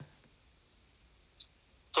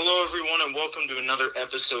Hello, everyone, and welcome to another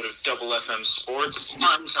episode of Double FM Sports.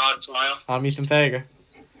 I'm Todd File. I'm Ethan Fager.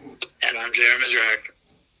 And I'm Jeremy Zrak.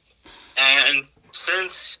 And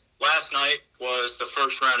since last night was the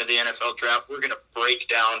first round of the NFL draft, we're going to break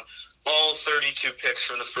down all 32 picks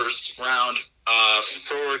from the first round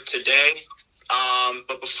for today.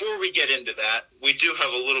 But before we get into that, we do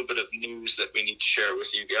have a little bit of news that we need to share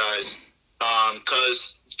with you guys.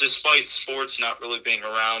 Because despite sports not really being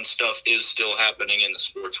around, stuff is still happening in the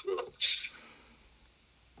sports world.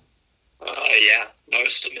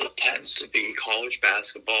 Most of it tends to be college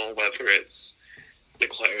basketball, whether it's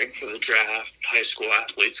declaring for the draft, high school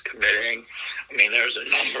athletes committing. I mean, there's a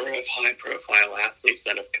number of high-profile athletes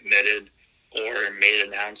that have committed or made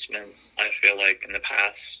announcements, I feel like, in the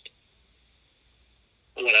past,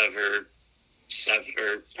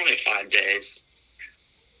 25 days.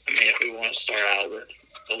 I mean, if we want to start out with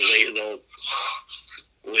the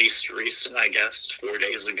least recent, I guess, 4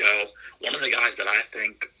 days ago, one of the guys that I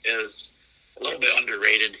think is a little bit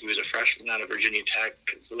underrated, he was a freshman out of Virginia Tech,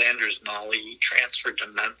 Landers Nolley. He transferred to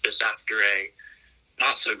Memphis after a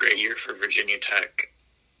not-so-great year for Virginia Tech.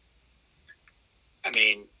 I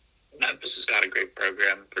mean, Memphis has got a great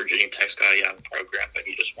program. Virginia Tech's got a young program, but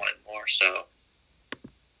he just wanted more, so...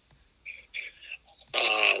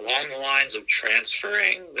 along the lines of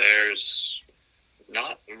transferring, there's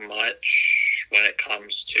not much when it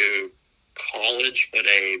comes to college, but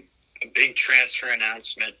a big transfer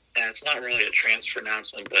announcement, and it's not really a transfer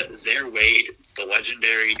announcement, but Zaire Wade, the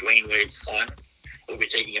legendary Dwayne Wade's son, will be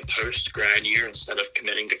taking a post-grad year instead of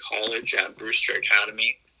committing to college at Brewster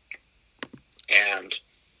Academy. And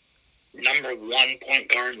number one point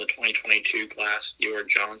guard in the 2022 class, Dior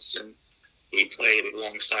Johnson, he played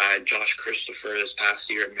alongside Josh Christopher this past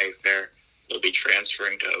year at Mayfair. He'll be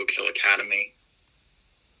transferring to Oak Hill Academy.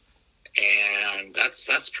 And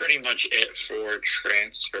that's pretty much it for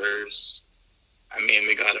transfers. I mean,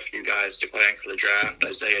 we got a few guys declaring for the draft.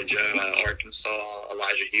 Isaiah Joe at Arkansas,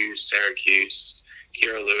 Elijah Hughes, Syracuse,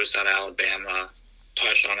 Kira Lewis at Alabama,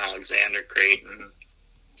 Tyshawn Alexander, Creighton.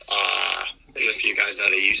 There's a few guys out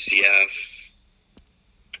of UCF,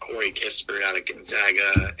 Corey Kispert out of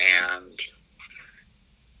Gonzaga, and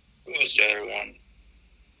who was the other one?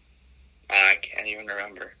 I can't even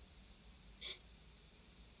remember.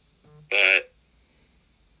 But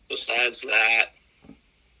besides that,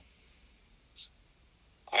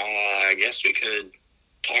 I guess we could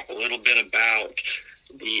talk a little bit about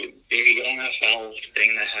the big NFL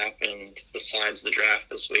thing that happened besides the draft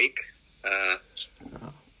this week.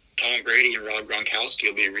 Tom Brady and Rob Gronkowski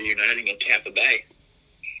will be reuniting in Tampa Bay.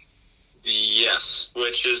 Yes,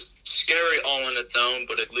 which is scary all on its own,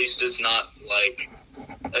 but at least it's not like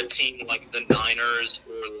a team like the Niners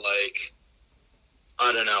or like,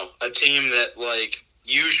 I don't know, a team that like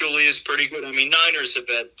usually is pretty good. I mean, Niners have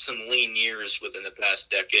had some lean years within the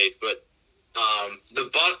past decade, but the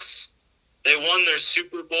Bucs, they won their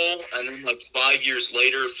Super Bowl and then like 5 years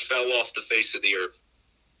later fell off the face of the earth.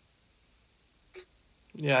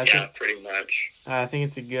 Yeah, pretty much. I think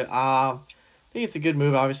it's a good. I think it's a good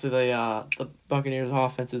move. Obviously, the Buccaneers'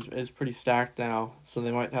 offense is pretty stacked now, so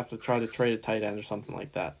they might have to try to trade a tight end or something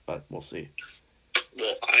like that. But we'll see.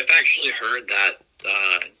 Well, I've actually heard that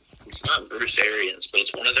it's not Bruce Arians, but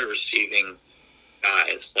it's one of the receiving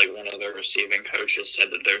guys. Like one of the receiving coaches said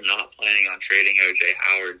that they're not planning on trading O.J.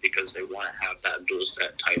 Howard because they want to have that dual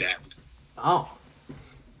set tight end. Oh,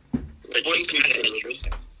 which is kind of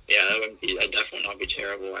interesting. Yeah, that'd definitely not be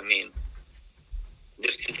terrible. I mean,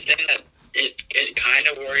 the thing that it kind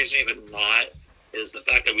of worries me, but not, is the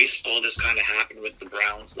fact that we saw this kind of happen with the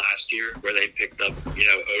Browns last year, where they picked up,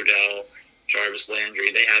 Odell, Jarvis Landry.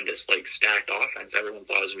 They had this, like, stacked offense. Everyone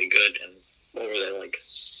thought it was going to be good, and what were they, like,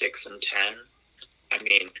 6-10? I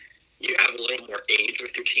mean, you have a little more age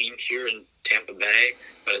with your team here in Tampa Bay,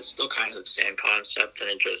 but it's still kind of the same concept, and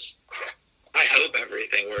I hope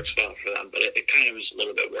everything works well for them, but it kind of is a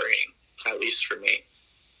little bit worrying, at least for me.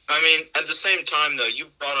 I mean, at the same time, though, you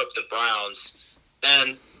brought up the Browns,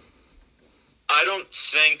 and I don't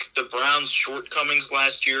think the Browns' shortcomings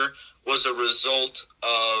last year was a result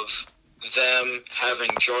of them having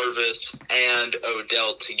Jarvis and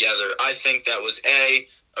Odell together. I think that was A,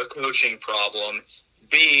 a coaching problem,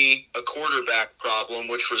 B, a quarterback problem,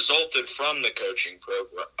 which resulted from the coaching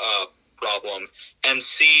problem, and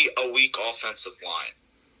C, a weak offensive line.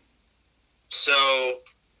 So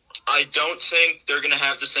I don't think they're going to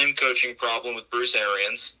have the same coaching problem with Bruce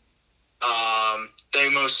Arians. They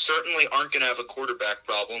most certainly aren't going to have a quarterback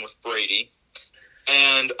problem with Brady.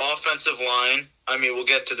 And offensive line, I mean, we'll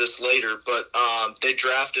get to this later, but they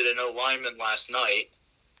drafted an O-lineman last night.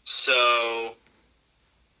 So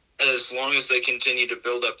as long as they continue to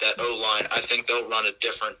build up that O-line, I think they'll run a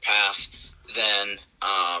different path than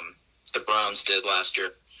the Browns did last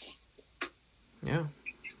year. Yeah.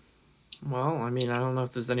 Well, I mean, I don't know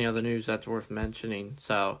if there's any other news that's worth mentioning,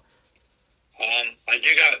 so... I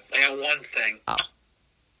got one thing. Oh.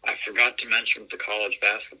 I forgot to mention with the college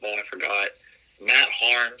basketball. I forgot Matt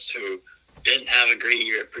Harms, who didn't have a great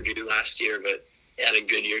year at Purdue last year, but he had a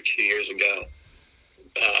good year 2 years ago,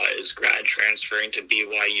 is grad transferring to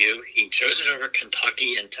BYU. He chose it over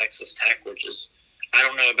Kentucky and Texas Tech, which is, I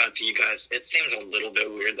don't know about you guys, it seems a little bit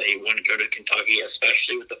weird that he wouldn't go to Kentucky,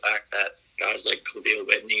 especially with the fact that guys like Khalil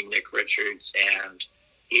Whitney, Nick Richards, and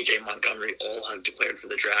E.J. Montgomery all have declared for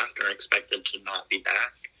the draft and are expected to not be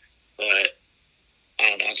back. But I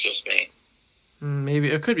don't know, it's just me. Maybe.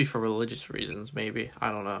 It could be for religious reasons, maybe. I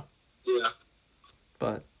don't know. Yeah.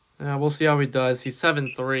 But we'll see how he does. He's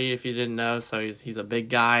 7'3", if you didn't know, so he's a big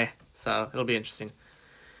guy. So it'll be interesting.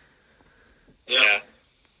 Yeah.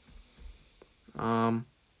 All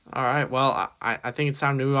right. Well, I think it's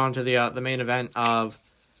time to move on to the main event of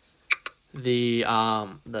the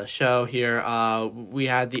show here. We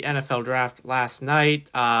had the NFL draft last night.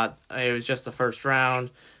 It was just the first round.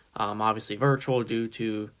 Obviously virtual due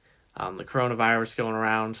to the coronavirus going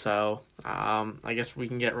around. So I guess we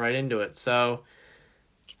can get right into it. So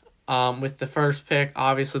with the first pick,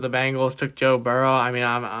 obviously the Bengals took Joe Burrow. I mean,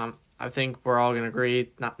 I think we're all gonna agree.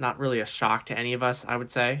 Not really a shock to any of us, I would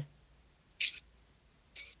say.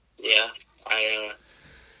 Yeah,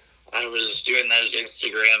 I was doing those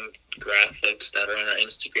Instagram graphics that are on our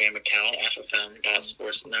Instagram account,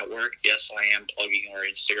 FFM.sportsnetwork. Yes, I am plugging our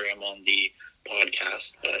Instagram on the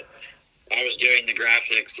podcast, but I was doing the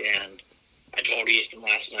graphics, and I told Ethan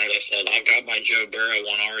last night, I said, I've got my Joe Burrow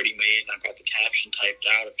one already made, and I've got the caption typed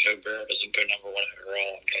out. If Joe Burrow doesn't go number one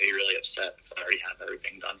overall, I'm going to be really upset because I already have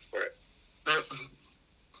everything done for it.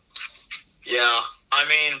 Yeah, I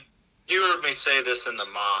mean, you heard me say this in the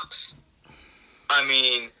mocks. I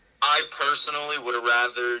mean, I personally would have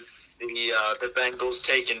rather the Bengals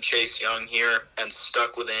taken Chase Young here and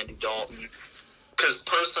stuck with Andy Dalton. Because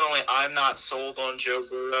personally, I'm not sold on Joe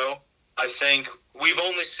Burrow. I think we've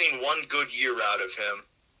only seen one good year out of him.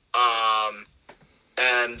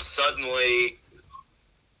 And suddenly,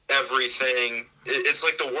 everything, it's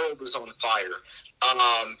like the world is on fire.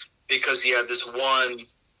 Because he had this one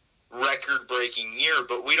record-breaking year,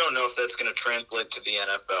 but we don't know if that's going to translate to the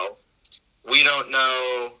NFL. We don't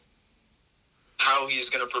know how he's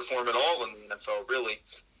going to perform at all in the NFL, really.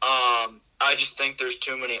 I just think there's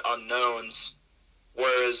too many unknowns,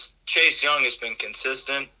 whereas Chase Young has been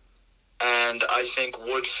consistent, and I think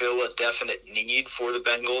would fill a definite need for the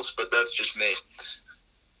Bengals, but that's just me.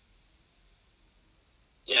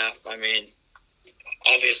 Yeah, I mean,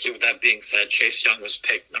 obviously with that being said, Chase Young was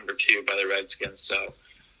picked number 2 by the Redskins, so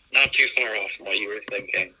not too far off from what you were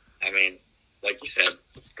thinking. I mean, like you said,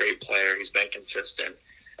 great player. He's been consistent.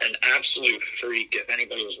 An absolute freak. If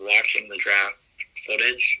anybody was watching the draft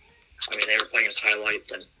footage, I mean, they were playing his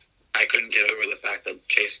highlights, and I couldn't get over the fact that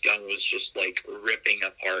Chase Young was just, like, ripping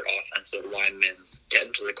apart offensive linemen,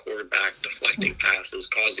 getting to the quarterback, deflecting passes,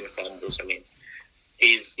 causing fumbles. I mean,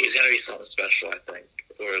 he's going to be something special, I think,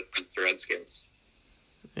 for the Redskins.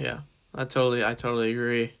 Yeah, I totally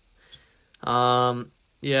agree.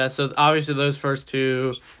 Yeah, so obviously those first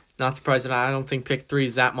two, not surprising. I don't think pick 3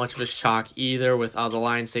 is that much of a shock either, with the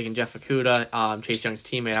Lions taking Jeff Okudah, Chase Young's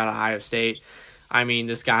teammate out of Ohio State. I mean,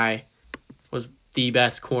 this guy was the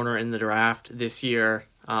best corner in the draft this year.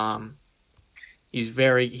 He's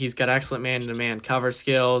got excellent man-to-man cover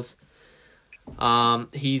skills.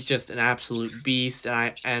 He's just an absolute beast,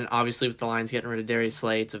 and obviously with the Lions getting rid of Darius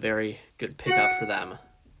Slay, it's a very good pickup for them.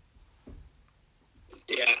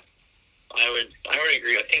 Yeah, I would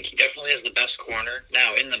agree. I think he definitely is the best corner.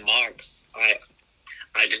 Now, in the mocks, I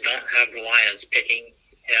did not have the Lions picking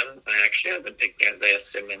him. I actually have been picking Isaiah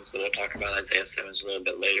Simmons, but we'll talk about Isaiah Simmons a little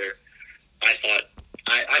bit later. I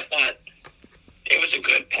thought it was a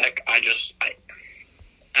good pick. I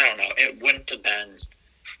don't know. It would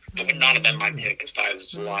not have been my pick if I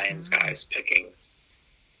was the Lions guys picking.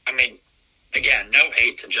 I mean, again, no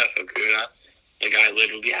hate to Jeff Okudah. The guy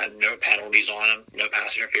literally had no penalties on him, no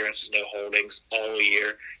pass interferences, no holdings all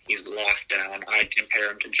year. He's locked down. I'd compare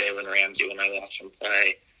him to Jalen Ramsey when I watch him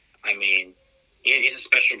play. I mean, he's a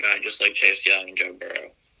special guy, just like Chase Young and Joe Burrow.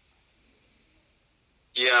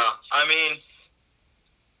 Yeah, I mean,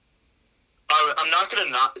 I'm not going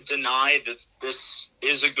to deny that this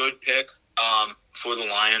is a good pick for the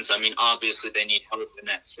Lions. I mean, obviously they need help in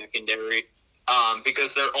that secondary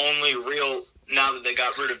because their only real, now that they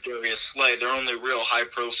got rid of Darius Slay, their only real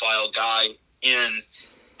high-profile guy in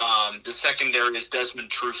The secondary is Desmond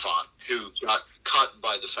Trufant, who got cut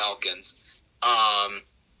by the Falcons.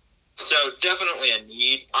 So definitely a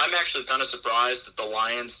need. I'm actually kind of surprised that the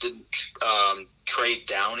Lions didn't trade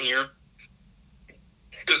down here,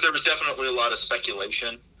 because there was definitely a lot of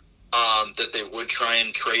speculation that they would try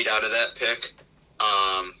and trade out of that pick.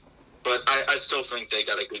 But I still think they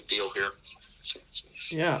got a good deal here.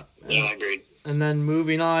 Yeah. Yeah, agreed. And then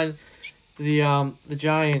moving on, the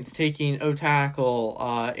Giants taking O-tackle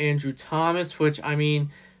Andrew Thomas, which, I mean,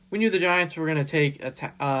 we knew the Giants were going to take an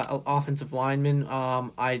offensive lineman.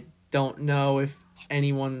 I don't know if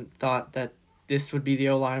anyone thought that this would be the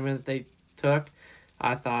O-lineman that they took.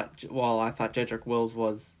 I thought Jedrick Wills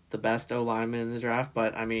was the best O-lineman in the draft,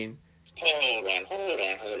 but, I mean... Hold on.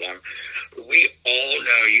 We all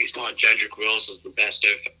know you thought Jedrick Wills was the best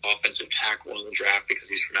offensive tackle in the draft because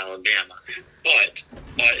he's from Alabama. But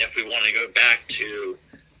if we want to go back to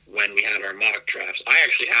when we had our mock drafts, I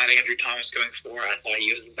actually had Andrew Thomas going 4. I thought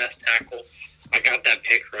he was the best tackle. I got that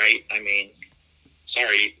pick right. I mean,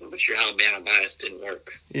 sorry, but your Alabama bias didn't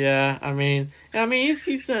work. Yeah, I mean,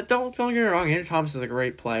 he's don't get me wrong. Andrew Thomas is a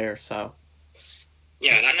great player, so.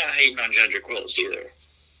 Yeah, and I'm not hating on Jedrick Wills either.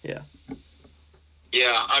 Yeah.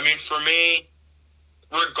 Yeah, I mean, for me,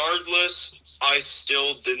 regardless, I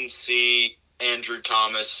still didn't see Andrew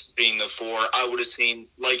Thomas being the 4. I would have seen,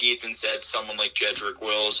 like Ethan said, someone like Jedrick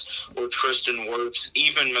Wills or Tristan Wirfs,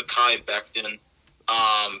 even Mekhi Becton.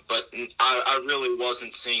 But I really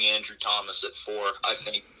wasn't seeing Andrew Thomas at 4. I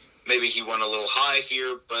think maybe he went a little high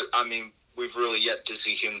here, but, I mean, we've really yet to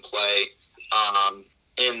see him play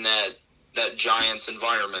in that Giants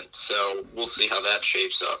environment. So we'll see how that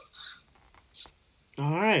shapes up.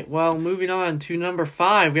 All right. Well, moving on to number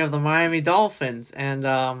 5, we have the Miami Dolphins, and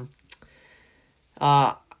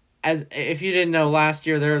as if you didn't know, last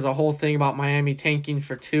year there was a whole thing about Miami tanking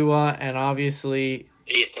for Tua, and obviously.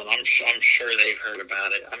 Ethan, I'm sure they've heard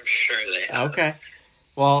about it. I'm sure they have. Okay.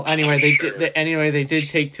 Well, anyway, they did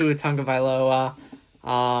take Tua Tagovailoa.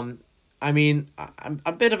 I mean,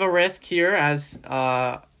 a bit of a risk here, as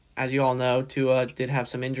you all know, Tua did have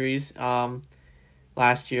some injuries.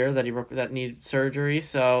 Last year that needed surgery,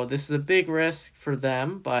 so this is a big risk for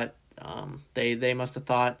them, but they must have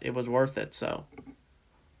thought it was worth it. So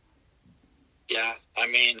yeah, I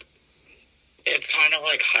mean, it's kind of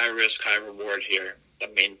like high risk, high reward here. I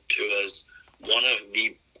mean, Tua's one of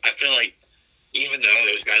the. I feel like even though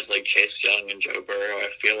there's guys like Chase Young and Joe Burrow, I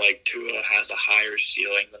feel like Tua has a higher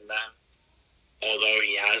ceiling than them. Although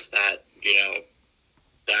he has that,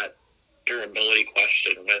 that durability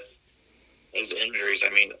question with his injuries. I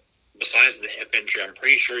mean, besides the hip injury, I'm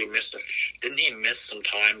pretty sure he didn't he miss some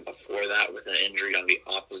time before that with an injury on the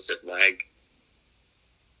opposite leg?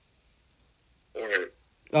 Or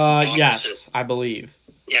yes, I believe.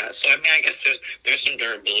 Yeah, so I mean, I guess there's some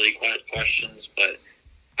durability questions, but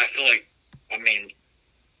I feel like, I mean,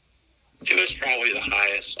 Tua's probably the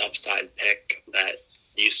highest upside pick that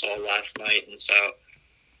you saw last night, and so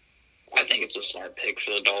I think it's a smart pick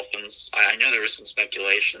for the Dolphins. I know there was some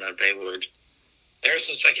speculation that there was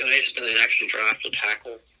some speculation that they'd actually draft a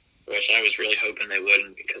tackle, which I was really hoping they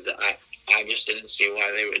wouldn't, because I just didn't see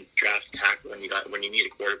why they would draft a tackle when you need a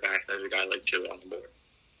quarterback. There's a guy like Tua on the board.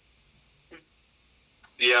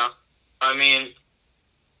 Yeah, I mean,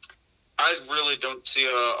 I really don't see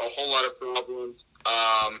a whole lot of problems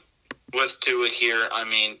with Tua here. I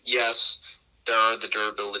mean, yes, there are the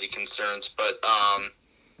durability concerns, but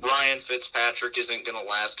Ryan Fitzpatrick isn't going to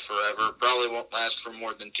last forever. Probably won't last for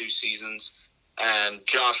more than 2 seasons. And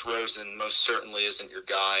Josh Rosen most certainly isn't your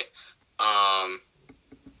guy.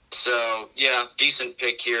 So, yeah, decent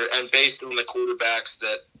pick here. And based on the quarterbacks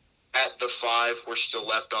that at the 5 were still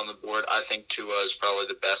left on the board, I think Tua is probably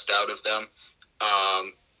the best out of them.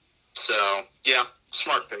 So, yeah,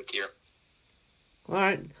 smart pick here. All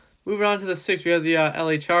right. Moving on to the 6, we have the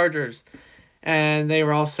LA Chargers. And they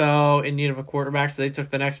were also in need of a quarterback, so they took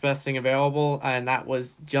the next best thing available, and that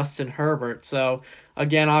was Justin Herbert. So,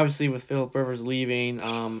 again, obviously with Phillip Rivers leaving,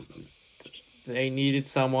 they needed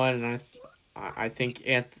someone, and I think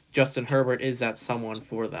Justin Herbert is that someone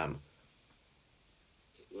for them.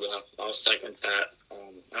 Yeah, I'll second that.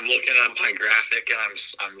 I'm looking at my graphic, and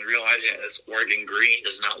I'm realizing this Oregon green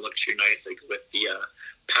does not look too nice with the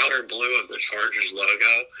powder blue of the Chargers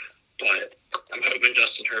logo, but I'm hoping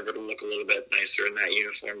Justin Herbert will look a little bit nicer in that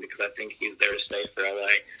uniform, because I think he's there to stay for LA.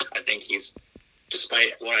 I think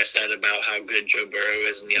despite what I said about how good Joe Burrow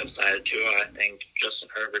is in the upside of Tua, I think Justin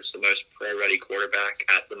Herbert's the most pro-ready quarterback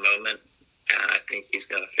at the moment, and I think he's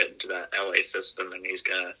going to fit into that LA system, and he's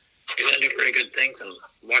going to do pretty good things, and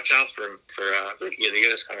watch out for him for Rookie of the Year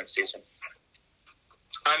this current season.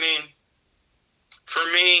 I mean, For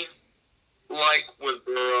me, like with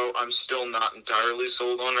Burrow, I'm still not entirely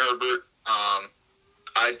sold on Herbert.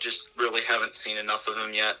 I just really haven't seen enough of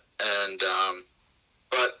him yet, and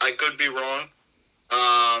but I could be wrong.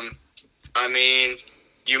 I mean,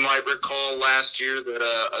 you might recall last year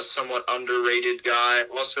that a somewhat underrated guy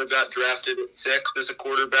also got drafted at 6 as a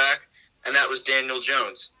quarterback, and that was Daniel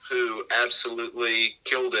Jones, who absolutely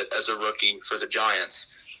killed it as a rookie for the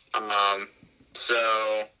Giants.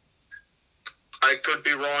 So I could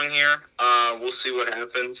be wrong here. We'll see what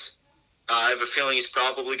happens. I have a feeling he's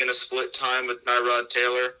probably going to split time with Tyrod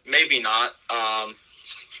Taylor. Maybe not,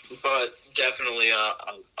 but definitely a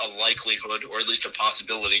likelihood, or at least a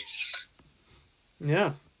possibility.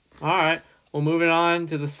 Yeah. All right. Well, moving on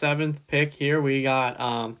to the 7th pick here, we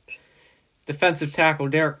got defensive tackle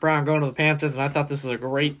Derek Brown going to the Panthers, and I thought this was a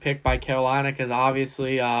great pick by Carolina because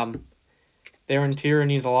obviously their interior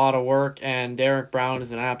needs a lot of work, and Derek Brown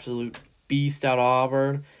is an absolute beast out of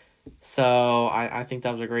Auburn. So I think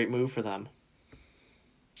that was a great move for them.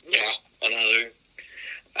 Yeah,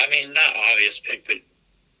 not obvious pick, but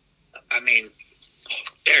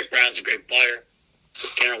Derek Brown's a great player.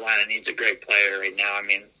 Carolina needs a great player right now.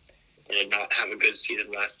 They did not have a good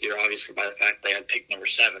season last year, obviously, by the fact they had pick number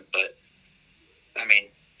 7, but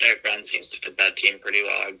Derek Brown seems to fit that team pretty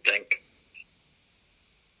well, I would think.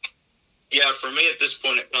 Yeah, for me at this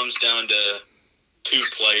point, it comes down to 2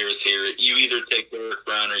 players here. You either take Derek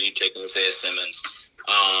Brown or you take Isaiah Simmons.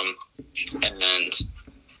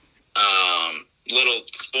 Little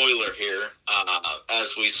spoiler here,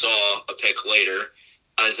 as we saw a pick later,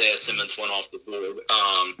 Isaiah Simmons went off the board.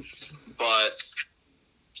 But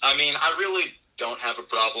I really don't have a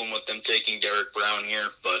problem with them taking Derek Brown here,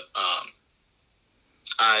 but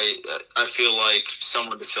I feel like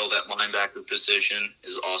someone to fill that linebacker position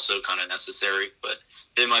is also kind of necessary, but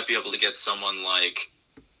they might be able to get someone like,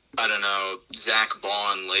 I don't know, Zach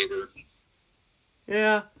Bond later.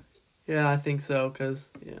 Yeah, I think so, because,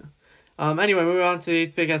 yeah. Anyway, moving on to the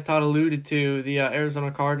 8th pick, as Todd alluded to, the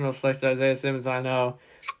Arizona Cardinals selected Isaiah Simmons. I know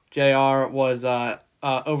JR was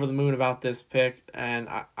over the moon about this pick, and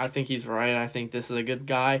I think he's right. I think this is a good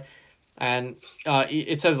guy. And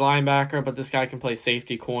it says linebacker, but this guy can play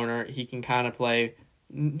safety corner. He can kind of play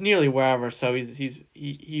nearly wherever, so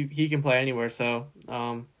he can play anywhere. So I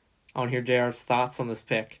want to hear JR's thoughts on this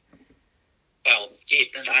pick. Well,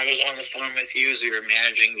 Ethan, I was on the phone with you as we were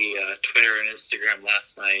managing the Twitter and Instagram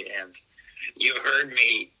last night, and you heard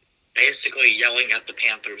me basically yelling at the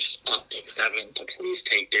Panthers on pick 7 to please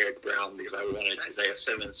take Derek Brown because I wanted Isaiah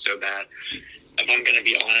Simmons so bad. If I'm going to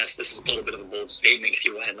be honest, this is a little bit of a bold statement because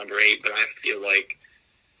he went at number 8, but I feel like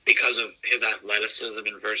because of his athleticism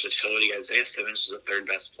and versatility, Isaiah Simmons is the 3rd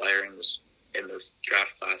best player in this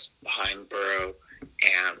draft class behind Burrow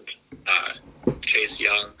and Chase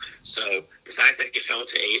Young. So the fact that he fell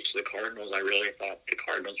to 8 to the Cardinals, I really thought the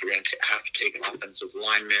Cardinals were going to have to take an offensive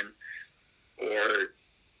lineman or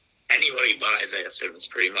anybody but Isaiah Simmons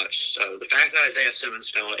pretty much. So the fact that Isaiah Simmons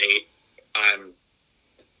fell at 8, I'm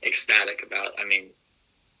ecstatic about.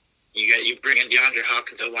 You bring in DeAndre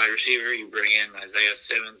Hopkins at wide receiver, you bring in Isaiah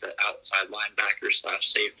Simmons at outside linebacker /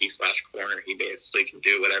 safety / corner. He basically can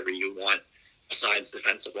do whatever you want besides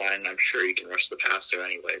defensive line, and I'm sure he can rush the passer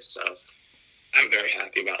anyway. So I'm very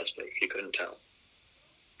happy about this pick, if you couldn't tell.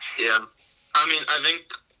 Yeah. I think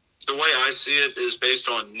the way I see it is based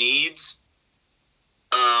on needs.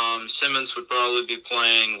 Simmons would probably be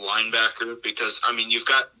playing linebacker because, you've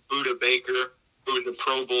got Budda Baker, who was a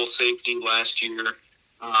Pro Bowl safety last year.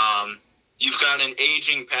 You've got an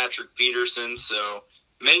aging Patrick Peterson, so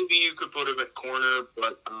maybe you could put him at corner,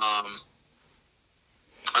 but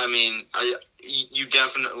you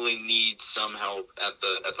definitely need some help at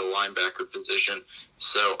the linebacker position.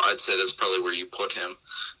 So I'd say that's probably where you put him.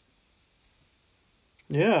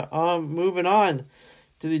 Yeah. Moving on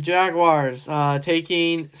to the Jaguars,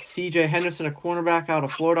 taking C.J. Henderson, a cornerback out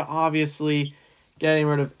of Florida. Obviously, getting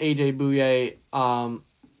rid of A.J. Bouye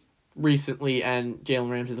recently and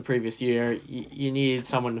Jalen Ramsey the previous year. You need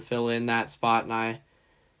someone to fill in that spot, and I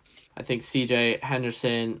think C.J.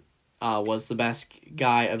 Henderson was the best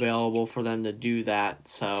guy available for them to do that,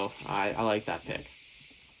 so I like that pick.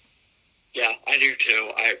 Yeah, I do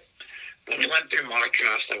too. When we went through mock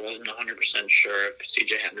drafts, I wasn't 100% sure if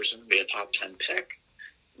C.J. Henderson would be a top 10 pick,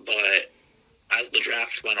 but as the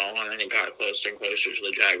draft went on and it got closer and closer to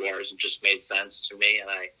the Jaguars, it just made sense to me, and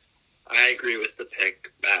I agree with the pick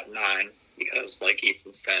at 9 because, like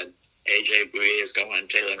Ethan said, A.J. Bouye is going,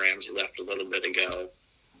 Jalen Ramsey left a little bit ago.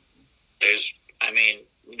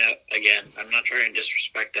 Again, I'm not trying to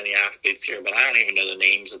disrespect any athletes here, but I don't even know the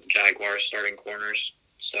names of the Jaguars starting corners.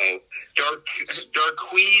 So,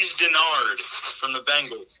 Darqueze Dennard from the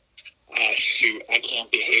Bengals. shoot, I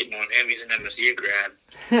can't be hating on him. He's an MSU grad.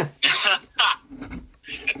 But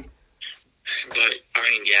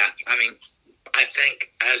I think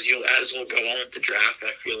as we'll go on with the draft,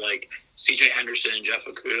 I feel like C.J. Henderson and Jeff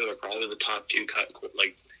Okudah are probably the top two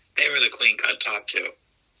they were the clean cut top two.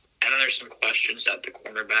 And then there's some questions at the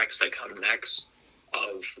cornerbacks that come next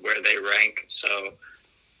of where they rank. So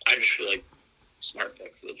I just feel like smart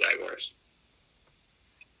pick for the Jaguars.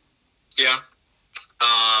 Yeah.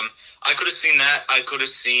 I could have seen that. I could have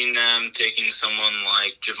seen them taking someone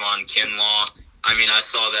like Javon Kinlaw. I mean, I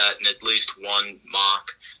saw that in at least one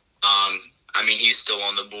mock. He's still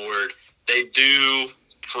on the board. They do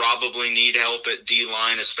probably need help at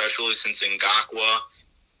D-line, especially since Ngakoue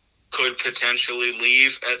could potentially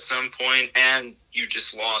leave at some point, and you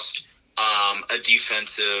just lost a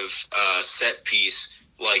defensive set piece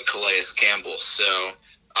like Calais Campbell. So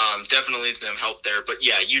definitely some help there. But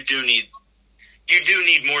yeah, you do need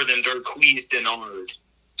more than Darqueze Dennard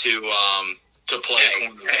to play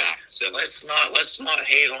cornerback. So let's not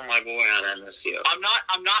hate on my boy out of MSU.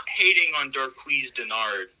 I'm not hating on Darqueze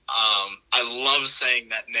Dennard. I love saying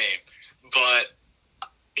that name, but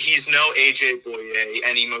he's no AJ Boye,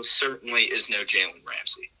 and he most certainly is no Jalen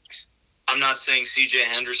Ramsey. I'm not saying C.J.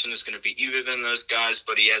 Henderson is going to be either than those guys,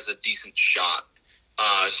 but he has a decent shot,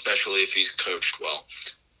 especially if he's coached well.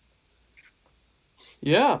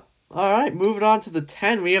 Yeah. All right, moving on to the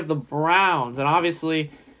 10, we have the Browns, and obviously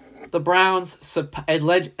the Browns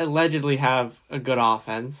allegedly have a good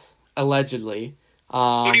offense. Allegedly.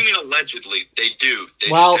 What do you mean allegedly? They do. They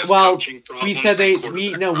we said they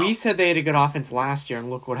had a good offense last year, and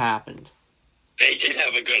look what happened. They did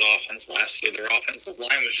have a good offense last year. Their offensive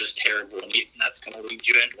line was just terrible, and that's going to lead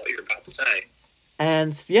you into what you're about to say.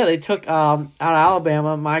 And yeah, they took out of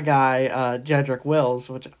Alabama my guy Jedrick Wills,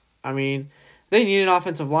 which they need an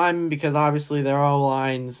offensive lineman because obviously their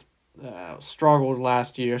O-lines struggled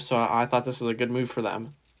last year, so I thought this was a good move for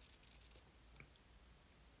them.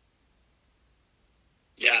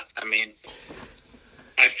 Yeah,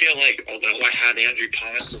 I feel like although I had Andrew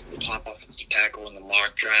Thomas as the top offensive tackle in the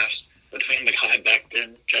mock drafts, between Mekhi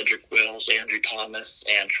Becton, Jedrick Wills, Andrew Thomas,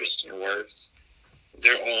 and Tristan Wirfs,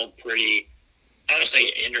 they're all pretty, I don't want to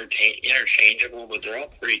say interchangeable, but they're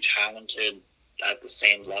all pretty talented at the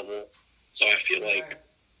same level. So I feel like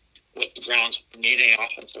with the Browns needing an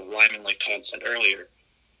offensive lineman, like Todd said earlier,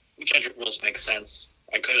 Jedrick Wills makes sense.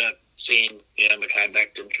 I could have seen, Mekhi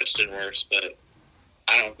Becton, Tristan Wirfs, but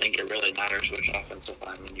I don't think it really matters which offensive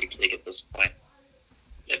lineman you take at this point,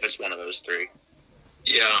 if it's one of those three.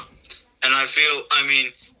 Yeah, and I feel,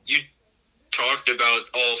 you talked about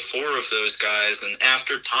all four of those guys, and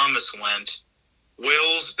after Thomas went,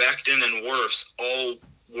 Wills, Becton, and Wirfs all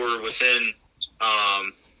were within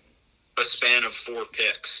a span of 4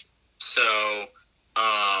 picks. So,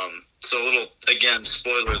 a little, again,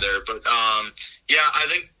 spoiler there, but yeah, I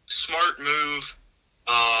think smart move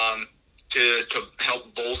to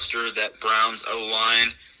help bolster that Browns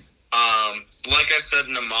O-line. Like I said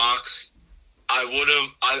in the mocks, I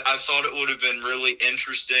thought it would have been really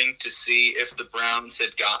interesting to see if the Browns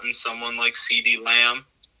had gotten someone like CeeDee Lamb.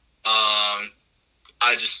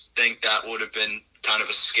 I just think that would have been kind of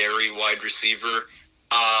a scary wide receiver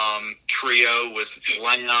trio with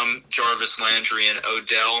Lamb, Jarvis Landry, and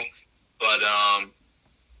Odell. But,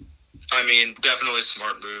 definitely a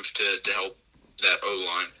smart move to help that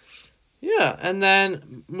O-line. Yeah, and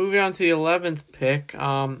then moving on to the 11th pick,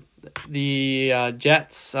 the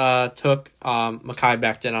Jets took Mekhi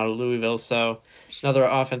Becton out of Louisville, so another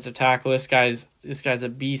offensive tackle. This guy's a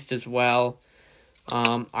beast as well.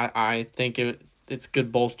 I think it's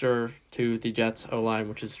good bolster to the Jets O-line,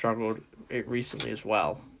 which has struggled recently as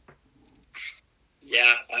well.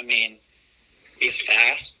 Yeah, he's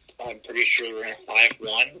fast. I'm pretty sure he ran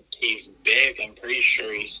 5'1". He's big. I'm pretty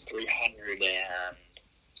sure he's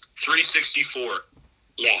 364.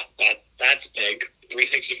 Yeah, that's big.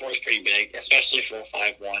 364 is pretty big, especially for a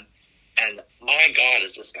 5'1". And my God,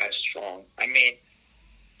 is this guy strong. I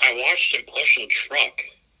watched him push a truck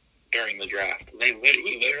during the draft. He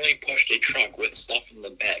literally pushed a truck with stuff in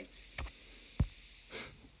the bag.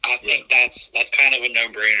 I think that's kind of a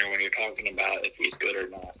no-brainer when you're talking about if he's good or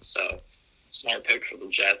not. So, smart pick for the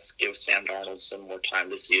Jets. Give Sam Darnold some more time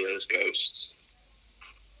to see those ghosts.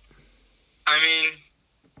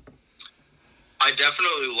 I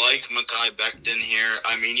definitely like Mekhi Becton here.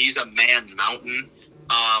 He's a man mountain.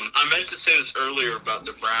 I meant to say this earlier about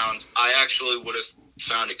the Browns. I actually would have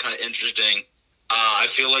found it kind of interesting. I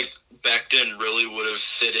feel like Becton really would have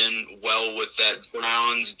fit in well with that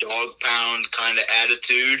Browns dog pound kind of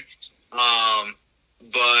attitude.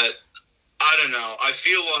 but I don't know. I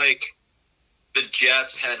feel like the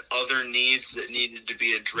Jets had other needs that needed to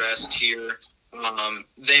be addressed here.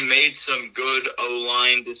 They made some good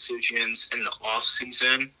O-line decisions in the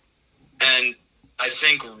offseason, and I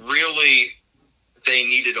think really they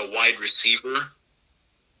needed a wide receiver.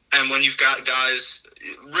 And when you've got guys,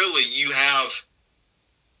 really you have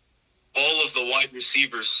all of the wide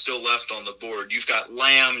receivers still left on the board. You've got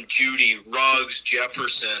Lamb, Judy, Ruggs,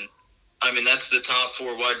 Jefferson. I mean, that's the top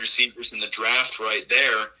 4 wide receivers in the draft right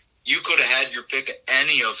there. You could have had your pick of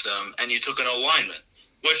any of them, and you took an alignment,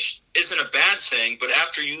 which isn't a bad thing. But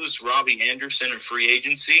after you lose Robbie Anderson in free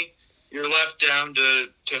agency, you're left down to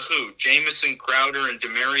who? Jamison Crowder and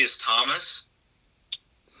Demaryius Thomas?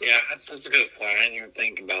 Yeah, that's a good point. I didn't even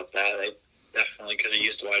think about that. They definitely could have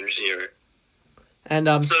used a wide receiver. And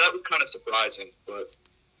so that was kind of surprising. But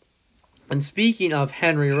and speaking of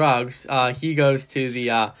Henry Ruggs, he goes to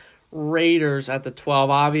the Raiders at the 12.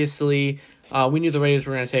 Obviously, we knew the Raiders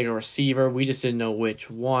were going to take a receiver. We just didn't know which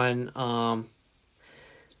one.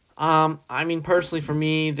 I mean, personally, for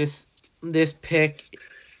me, this pick,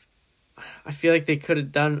 I feel like they could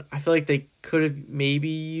have done. I feel like they could have maybe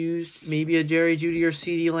used a Jerry Jeudy or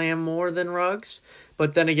CeeDee Lamb more than Ruggs.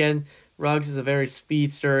 But then again, Ruggs is a very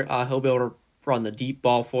speedster. He'll be able to run the deep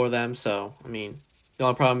ball for them. So, I mean, the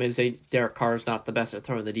only problem is Derek Carr is not the best at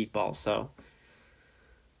throwing the deep ball. So,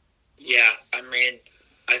 yeah, I mean,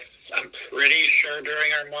 I'm pretty sure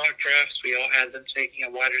during our mock drafts we all had them taking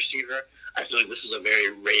a wide receiver. I feel like this is a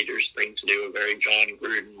very Raiders thing to do, a very John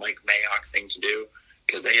Gruden, Mike Mayock thing to do,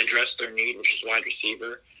 because they addressed their need, which is wide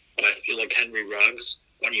receiver. But I feel like Henry Ruggs,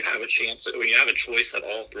 when you have a choice at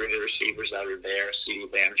all 3 of the receivers that are there,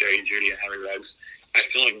 CeeDee Lamb, Jerry Jeudy, and Henry Ruggs, I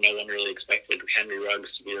feel like no one really expected Henry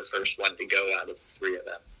Ruggs to be the first one to go out of the 3 of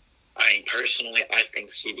them. I mean, personally, I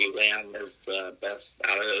think CeeDee Lamb is the best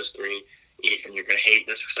out of those 3. Ethan, you're going to hate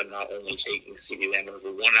this because I'm not only taking CeeDee Lamb over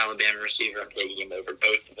one Alabama receiver, I'm taking him over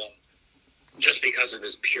both of them just because of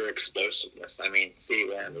his pure explosiveness. I mean,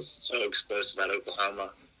 CeeDee Lamb is so explosive at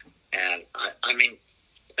Oklahoma. And, I mean,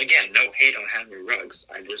 again, no hate on Henry Ruggs.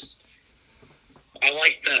 I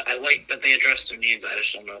like that they addressed their needs. I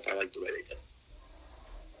just don't know if I like the way they did.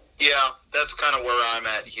 Yeah, that's kind of where I'm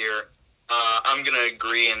at here. I'm going to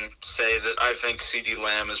agree and say that I think CeeDee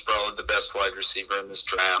Lamb is probably the best wide receiver in this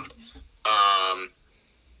draft.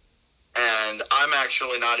 And I'm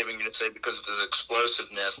actually not even going to say because of his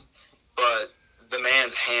explosiveness, but the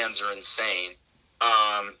man's hands are insane.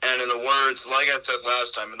 And in the words, like I said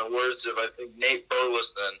last time, in the words of, I think, Nate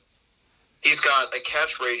Burleson, he's got a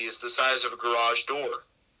catch radius the size of a garage door.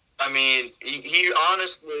 I mean, he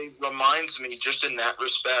honestly reminds me, just in that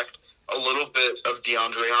respect, a little bit of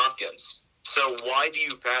DeAndre Hopkins. So why do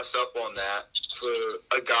you pass up on that for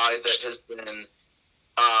a guy that has been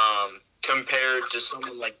compared to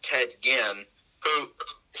someone like Ted Ginn, who,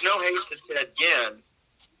 no hate to Ted Ginn,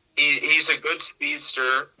 he's a good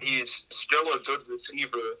speedster, he's still a good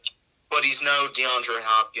receiver, but he's no DeAndre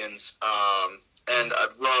Hopkins, and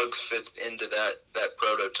Ruggs fits into that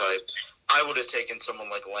prototype. I would have taken someone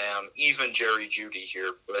like Lamb, even Jerry Jeudy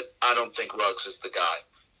here, but I don't think Ruggs is the guy.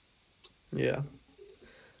 Yeah.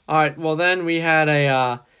 All right. Well, then we had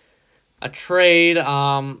a trade.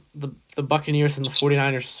 The Buccaneers and the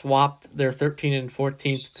 49ers swapped their 13th and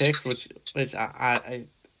 14th picks, which I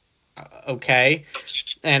okay.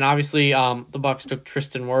 And obviously, the Bucs took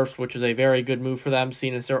Tristan Wirfs, which was a very good move for them,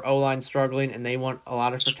 seeing as their O-line struggling, and they want a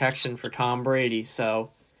lot of protection for Tom Brady.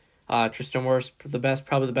 So, Tristan Wirfs,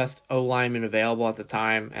 probably the best O-lineman available at the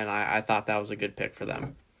time, and I thought that was a good pick for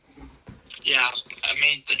them. Yeah, I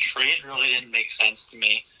mean, the trade really didn't make sense to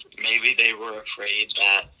me. Maybe they were afraid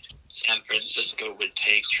that San Francisco would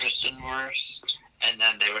take Tristan Wirfs, and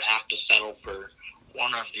then they would have to settle for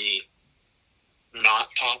one of the not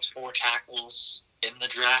top 4 tackles in the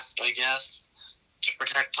draft, I guess, to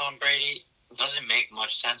protect Tom Brady. It doesn't make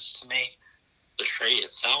much sense to me, the trade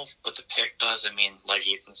itself, but the pick does. I mean, like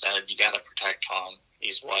Ethan said, you got to protect Tom.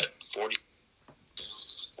 He's, 40?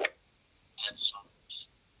 That's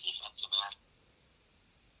defensive end.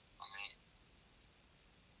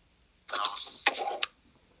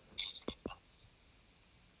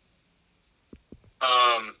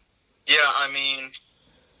 Yeah, I mean,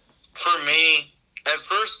 for me, at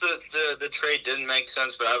first the trade didn't make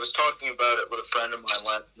sense, but I was talking about it with a friend of mine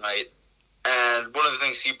last night, and one of the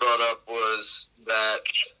things he brought up was that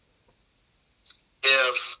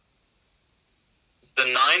if the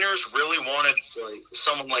Niners really wanted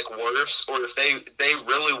someone like Wirfs, or if they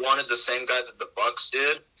really wanted the same guy that the Bucs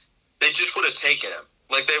did, they just would have taken him.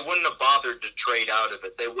 Like, they wouldn't have bothered to trade out of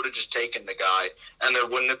it. They would have just taken the guy, and there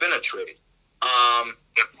wouldn't have been a trade.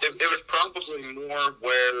 it was probably more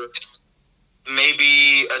where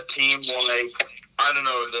maybe a team like, I don't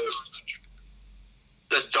know,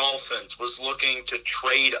 the Dolphins was looking to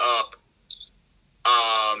trade up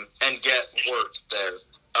and get work there.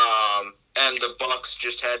 And the Bucs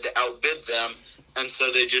just had to outbid them, and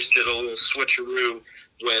so they just did a little switcheroo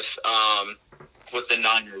with the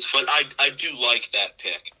Niners. But I do like that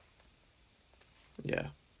pick. Yeah.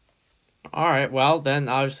 All right, well, then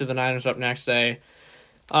obviously the Niners up next.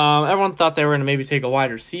 Everyone thought they were going to maybe take a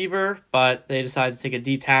wide receiver, but they decided to take a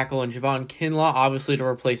D tackle and Javon Kinlaw, obviously to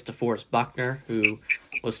replace DeForest Buckner, who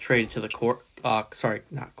was traded to the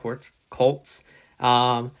Colts.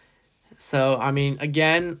 So, I mean,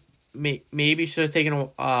 again, maybe should have taken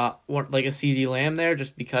a CeeDee Lamb there,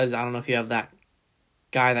 just because I don't know if you have that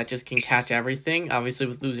guy that just can catch everything. Obviously,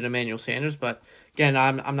 with losing Emmanuel Sanders, but again,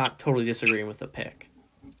 I'm not totally disagreeing with the pick.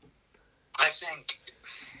 I think,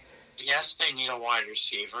 yes, they need a wide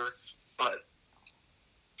receiver, but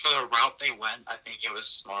for the route they went, I think it was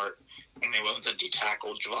smart. And they went with the D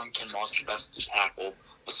tackle. Javon Kinlaw's the best D tackle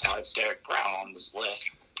besides Derek Brown on this list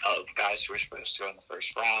of guys who were supposed to go in the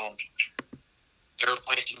first round. They're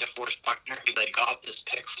replacing DeForest Buckner, who they got this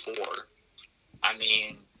pick for. I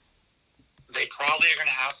mean, they probably are going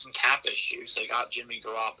to have some cap issues. They got Jimmy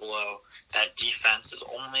Garoppolo. That defense is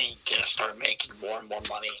only going to start making more and more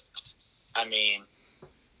money. I mean,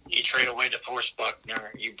 you trade away DeForest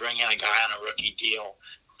Buckner, you bring in a guy on a rookie deal.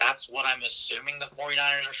 That's what I'm assuming the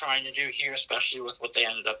 49ers are trying to do here, especially with what they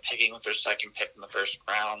ended up picking with their second pick in the first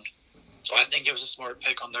round. So I think it was a smart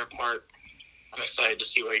pick on their part. I'm excited to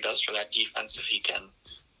see what he does for that defense if he can,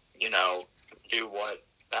 do what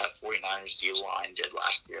that 49ers D-line did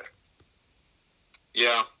last year.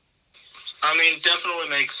 Yeah. I mean, definitely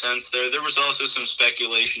makes sense there. There was also some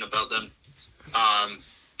speculation about them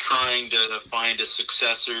trying to find a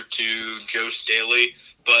successor to Joe Staley.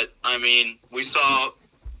 But, I mean, we saw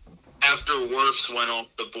after Wirfs went off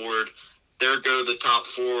the board, there go the top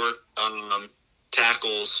four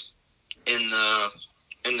tackles in the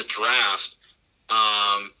draft.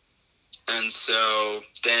 And so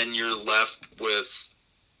then you're left with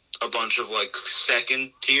a bunch of,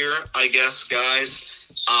 second tier, I guess, guys.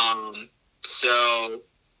 So,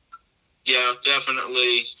 yeah,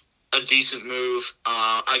 definitely a decent move.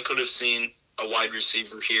 I could have seen a wide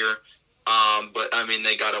receiver here, but, I mean,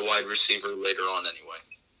 they got a wide receiver later on anyway.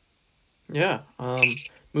 Yeah.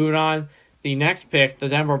 Moving on, the next pick, the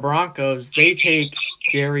Denver Broncos, they take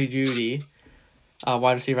Jerry Jeudy,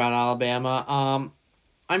 wide receiver out of Alabama.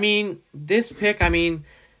 I mean, this pick, I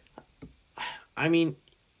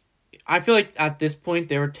feel like at this point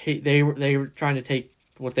they were trying to take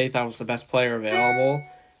what they thought was the best player available.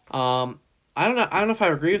 I don't know if I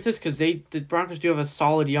agree with this, because the Broncos do have a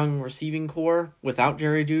solid young receiving core without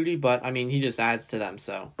Jerry Jeudy, but I mean he just adds to them.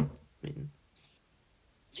 So,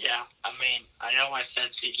 yeah, I know I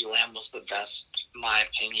said CeeDee Lamb was the best, in my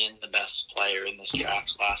opinion, the best player in this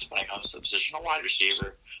draft class when it comes to positional wide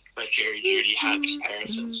receiver, but Jerry Jeudy had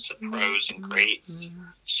comparisons to pros and greats.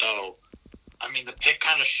 So, the pick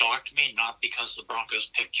kind of shocked me, not because the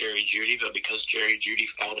Broncos picked Jerry Jeudy, but because Jerry Jeudy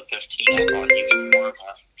fell to 15. I thought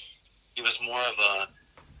he was more of a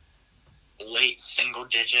late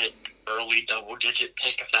single-digit, early double-digit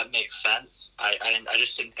pick, if that makes sense. I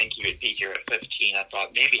just didn't think he would be here at 15. I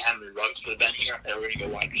thought maybe Henry Ruggs would have been here if they were going to go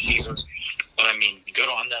wide receiver. But, good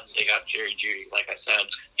on them. They got Jerry Jeudy. Like I said,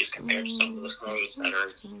 he's compared to some of the pros that are,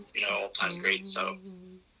 all-time great. So,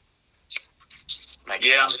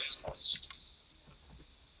 yeah.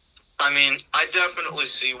 I definitely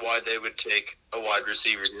see why they would take a wide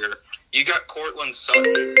receiver here. You got Cortland Sutton,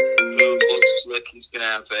 who looks like he's going to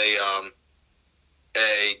have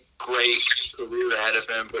a great career ahead of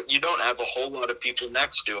him, but you don't have a whole lot of people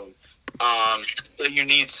next to him. So you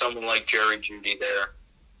need someone like Jerry Jeudy there.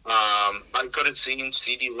 I could have seen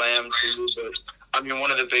CeeDee Lamb too, but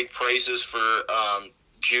one of the big praises for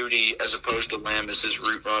Jeudy as opposed to Lamb is his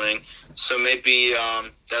route running. So maybe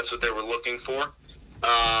that's what they were looking for.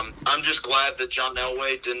 I'm just glad that John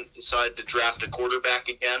Elway didn't decide to draft a quarterback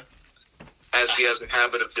again, as he has a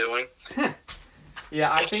habit of doing.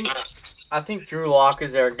 Yeah, I think Drew Lock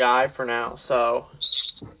is their guy for now. So,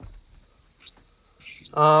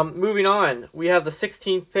 moving on, we have the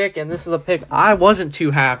 16th pick, and this is a pick I wasn't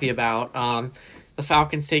too happy about. The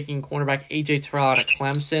Falcons taking cornerback A.J. Terrell out of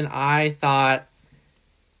Clemson. I thought,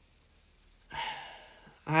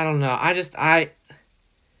 I don't know. I just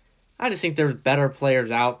think there's better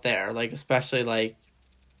players out there, especially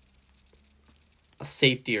a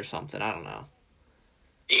safety or something. I don't know.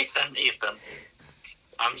 Ethan.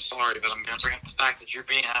 I'm sorry, but I'm going to bring up the fact that you're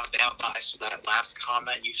being Alabama biased with that last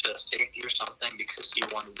comment. You said a safety or something because you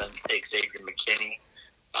wanted them to take Xavier McKinney.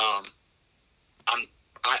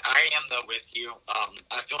 I am, though, with you.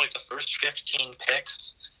 I feel like the first 15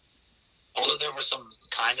 picks, although there were some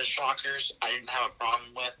kind of shockers I didn't have a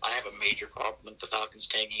problem with, I have a major problem with the Falcons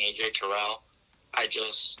taking A.J. Terrell.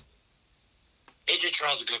 A.J.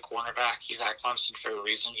 Terrell's a good cornerback. He's at Clemson for a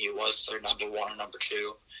reason. He was their number one or number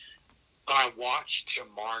two. But I watched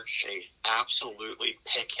Jamar Chase absolutely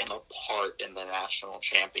pick him apart in the national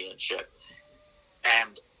championship.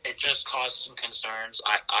 And it just caused some concerns.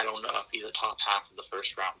 I don't know if he's a top half of the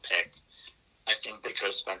first-round pick. I think they could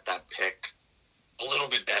have spent that pick a little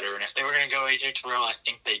bit better. And if they were going to go A.J. Terrell, I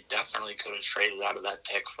think they definitely could have traded out of that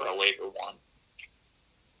pick for a later one.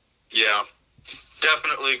 Yeah,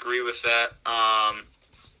 definitely agree with that. I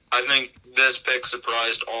think this pick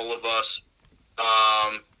surprised all of us.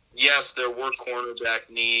 Yes, there were cornerback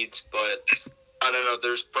needs, but I don't know.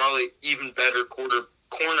 There's probably even better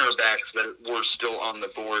cornerbacks that were still on the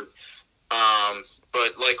board.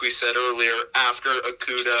 But like we said earlier, after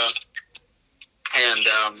Okudah and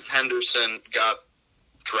Henderson got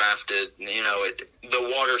drafted, the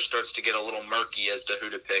water starts to get a little murky as to who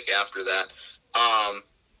to pick after that.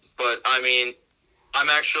 But, I mean, I'm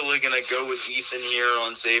actually going to go with Ethan here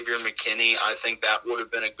on Xavier McKinney. I think that would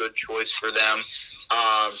have been a good choice for them.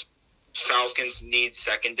 Falcons need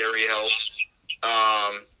secondary help.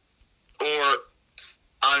 I'm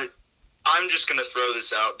just going to throw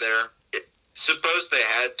this out there. Suppose they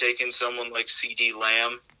had taken someone like CeeDee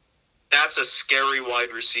Lamb. That's a scary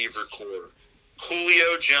wide receiver core.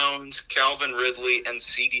 Julio Jones, Calvin Ridley, and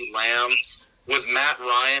CeeDee Lamb with Matt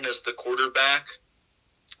Ryan as the quarterback.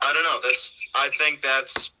 I don't know. I think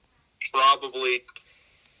that's probably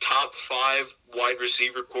top 5 wide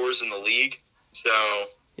receiver cores in the league. So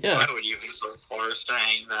yeah, I would even go as far as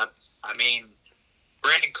saying that. I mean,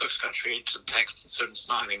 Brandon Cooks got traded to the Texans, so it's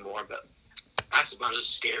not anymore. But that's about as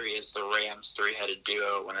scary as the Rams' three-headed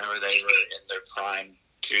duo whenever they were in their prime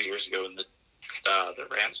 2 years ago when the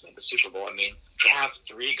Rams made the Super Bowl. I mean, to have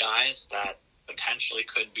 3 guys that potentially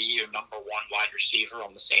could be your number 1 wide receiver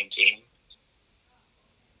on the same team,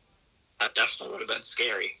 that definitely would have been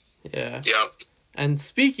scary. Yeah. Yep. And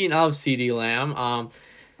speaking of CeeDee Lamb,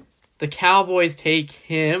 the Cowboys take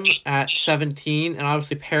him at 17, and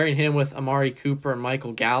obviously pairing him with Amari Cooper and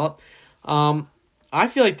Michael Gallup. I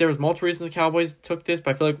feel like there was multiple reasons the Cowboys took this,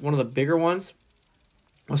 but I feel like one of the bigger ones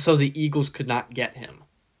was so the Eagles could not get him.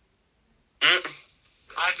 I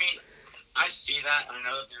mean, I see that, and I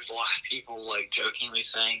know that there's a lot of people jokingly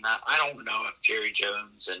saying that. I don't know if Jerry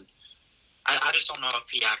Jones and I just don't know if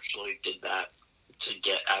he actually did that to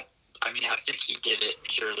get at. I mean, I think he did it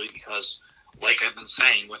purely because, like I've been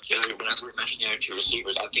saying, whenever we mention the other 2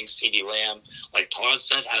 receivers, I think CeeDee Lamb, like Todd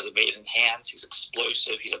said, has amazing hands. He's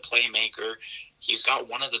explosive. He's a playmaker. He's got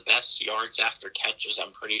one of the best yards after catches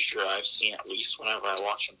I'm pretty sure I've seen, at least whenever I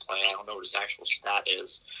watch him play. I don't know what his actual stat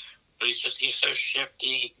is. But he's so shifty.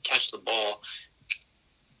 He can catch the ball.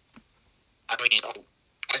 I mean,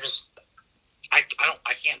 I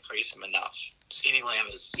can't praise him enough. CeeDee Lamb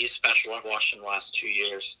he's special. I've watched him the last 2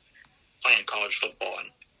 years playing college football, and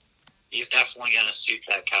he's definitely going to suit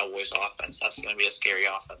that Cowboys offense. That's going to be a scary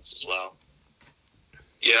offense as well.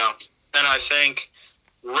 Yeah, and I think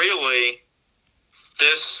really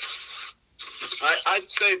I'd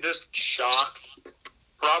say this shocked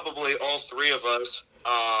probably all 3 of us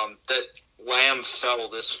that Lamb fell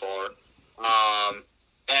this far.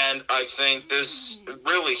 And I think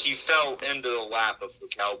he fell into the lap of the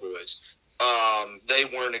Cowboys. They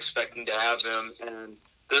weren't expecting to have him, and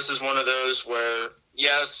this is one of those where,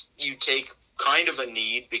 yes, you take kind of a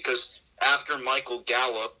need, because after Michael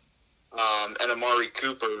Gallup and Amari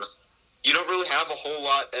Cooper, you don't really have a whole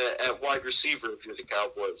lot at wide receiver if you're the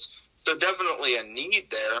Cowboys. So definitely a need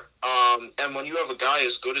there. And when you have a guy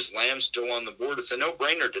as good as Lamb still on the board, it's a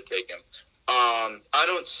no-brainer to take him. I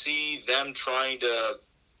don't see them trying to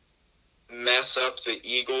mess up the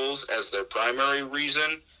Eagles as their primary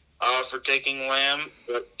reason for taking Lamb,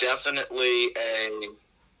 but definitely an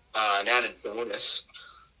added bonus.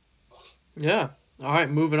 Yeah. All right,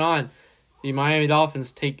 moving on. The Miami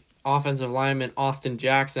Dolphins take offensive lineman Austin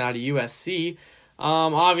Jackson out of USC.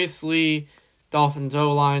 Obviously, Dolphins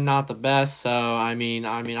O-line not the best, so I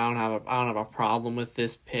don't have a problem with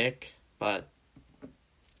this pick, but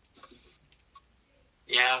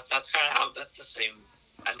yeah, that's the same.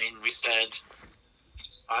 I mean, we said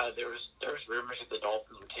there was rumors that the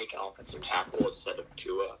Dolphins would take an offensive tackle instead of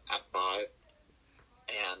Tua at 5,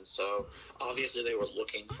 And so, obviously, they were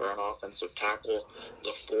looking for an offensive tackle.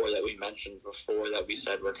 The four that we mentioned before that we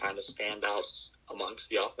said were kind of standouts amongst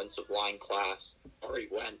the offensive line class already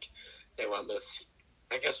went. They went with,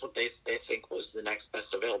 I guess, what they think was the next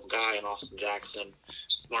best available guy in Austin Jackson.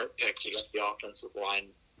 Smart pick to get the offensive line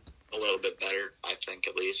a little bit better, I think,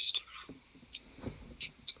 at least.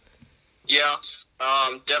 Yeah,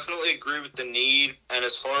 definitely agree with the need. And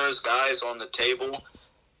as far as guys on the table,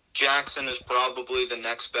 Jackson is probably the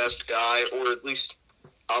next best guy, or at least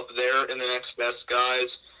up there in the next best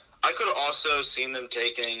guys. I could have also seen them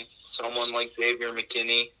taking someone like Xavier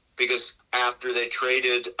McKinney, because after they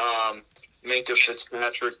traded Minkah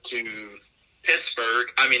Fitzpatrick to Pittsburgh,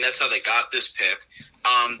 I mean, that's how they got this pick.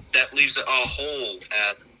 That leaves a hole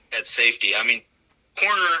at safety. I mean,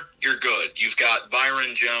 corner, you're good. You've got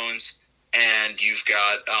Byron Jones and you've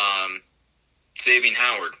got Xavier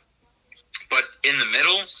Howard. But in the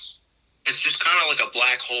middle, it's just kind of like a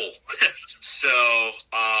black hole. So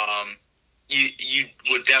you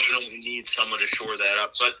would definitely need someone to shore that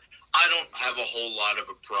up. But I don't have a whole lot of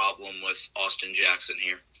a problem with Austin Jackson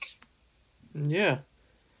here. Yeah.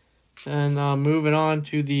 And moving on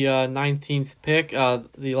to the 19th pick,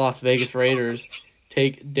 the Las Vegas Raiders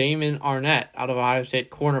take Damon Arnette out of Ohio State,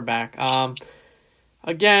 cornerback.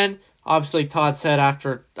 Again, obviously Todd said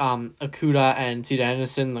after Okudah and Cedar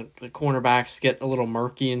Henderson, the cornerbacks get a little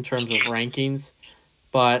murky in terms of rankings.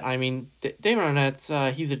 But I mean, Damon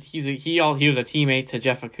Arnette, he was a teammate to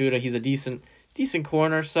Jeff Okudah. He's a decent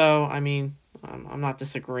corner. So I mean, I'm not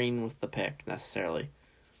disagreeing with the pick necessarily.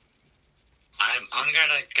 I'm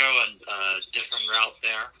gonna go a different route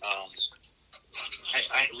there.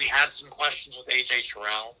 We had some questions with AJ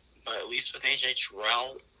Terrell, but at least with AJ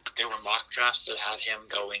Terrell, there were mock drafts that had him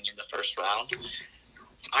going in the first round.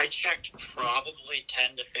 I checked probably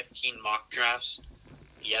 10 to 15 mock drafts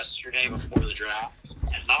yesterday before the draft,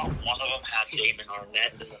 and not one of them had Damon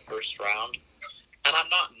Arnette in the first round. And I'm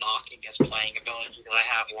not knocking his playing ability, because I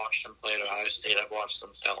have watched him play at Ohio State. I've watched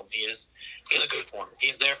some film. He's a good corner.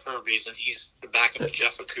 He's there for a reason. He's the backup of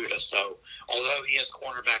Jeff Okudah. So although he is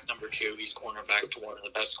cornerback number 2, he's cornerback to one of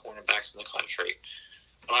the best cornerbacks in the country.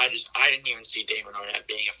 But I didn't even see Damon Arnette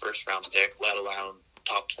being a first round pick, let alone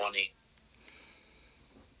top 20.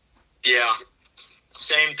 Yeah,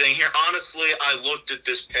 same thing here. Honestly, I looked at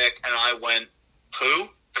this pick and I went, who?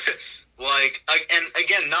 And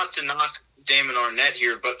again, not to knock Damon Arnette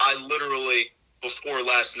here, but I literally, before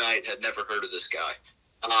last night, had never heard of this guy.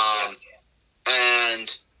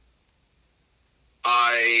 And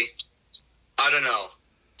I don't know.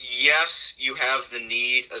 Yes, you have the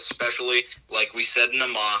need, especially, like we said in the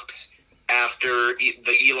mocks, after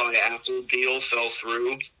the Eli Apple deal fell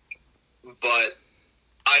through, but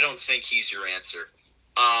I don't think he's your answer.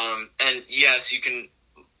 And yes, you can,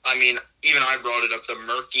 I mean, even I brought it up, the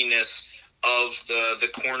murkiness of the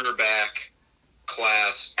cornerback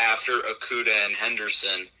class after Okudah and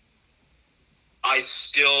Henderson. I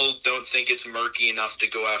still don't think it's murky enough to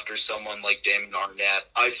go after someone like Damon Arnette.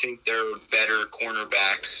 I think there are better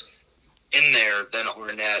cornerbacks in there than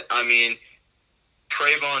Arnette. I mean,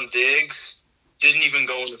 Trayvon Diggs didn't even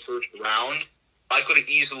go in the first round. I could have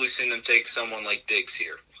easily seen them take someone like Diggs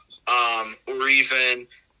here. Or even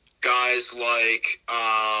guys like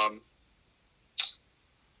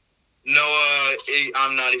Noah,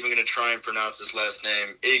 I'm not even going to try and pronounce his last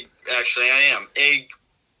name. Actually, I am.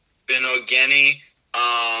 Benogany,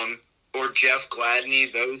 or Jeff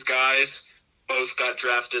Gladney, those guys both got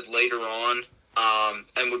drafted later on,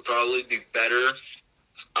 and would probably be better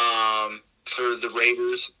for the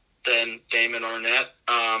Raiders than Damon Arnette,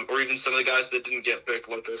 or even some of the guys that didn't get picked,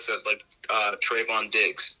 like I said, like Trayvon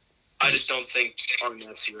Diggs. I just don't think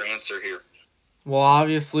Arnette's your answer here. Well,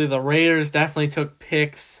 obviously, the Raiders definitely took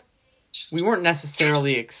picks we weren't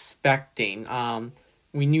necessarily expecting.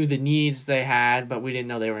 We knew the needs they had, but we didn't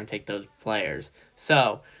know they were going to take those players.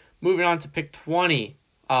 So, moving on to pick 20,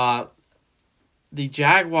 the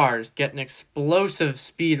Jaguars get an explosive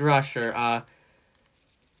speed rusher,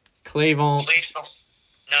 Clavon. Please don't.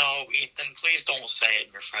 No, Ethan, please don't say it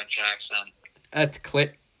in your French accent. That's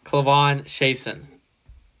Clavon Chaisson.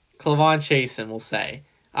 Clavon Chaisson, we'll say.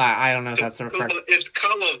 I don't know if that's the correct. It's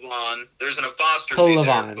Clavon. There's an apostrophe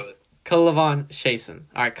there, but... Clavon Chaisson.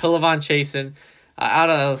 All right, Clavon Chaisson out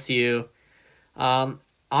of LSU.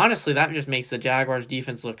 Honestly, that just makes the Jaguars'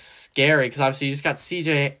 defense look scary because obviously you just got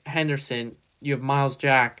C.J. Henderson, you have Miles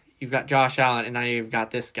Jack, you've got Josh Allen, and now you've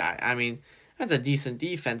got this guy. I mean, that's a decent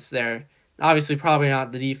defense there. Obviously, probably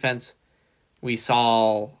not the defense we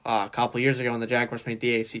saw a couple years ago when the Jaguars made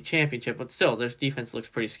the AFC Championship, but still, their defense looks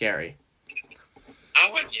pretty scary. I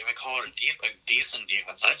wouldn't even call it a decent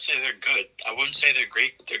defense. I'd say they're good. I wouldn't say they're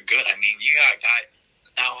great, but they're good. I mean, you got a guy.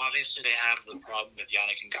 Now, obviously, they have the problem with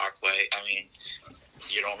Yannick Ngakoue. I mean,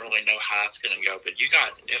 you don't really know how it's going to go. But you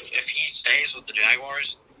got, if he stays with the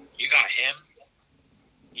Jaguars, you got him,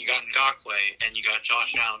 you got Ngakoue, and you got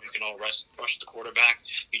Josh Allen who can all rush the quarterback.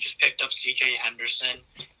 You just picked up C.J. Henderson.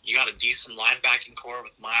 You got a decent linebacking core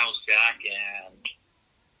with Miles Jack, and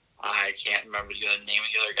I can't remember the name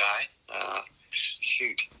of the other guy.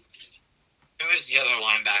 Shoot. Who is the other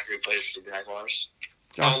linebacker who plays for the Jaguars?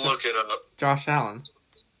 I'll look it up. Josh Allen.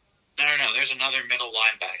 No. There's another middle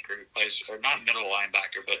linebacker who plays, or not middle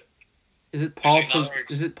linebacker, but Is it Paul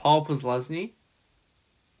Posluszny?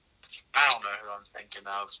 I don't know who I'm thinking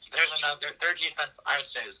of. There's another. Their defense, I would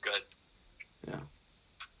say, is good. Yeah.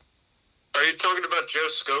 Are you talking about Joe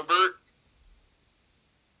Scobert?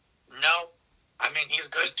 No. I mean, he's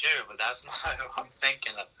good too, but that's not who I'm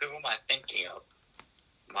thinking of. Who am I thinking of?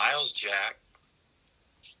 Miles Jack.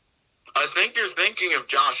 I think you're thinking of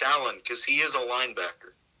Josh Allen because he is a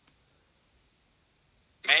linebacker.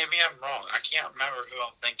 Maybe I'm wrong. I can't remember who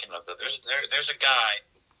I'm thinking of. There's a guy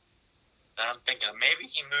that I'm thinking of. Maybe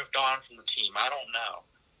he moved on from the team. I don't know.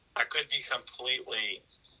 I could be completely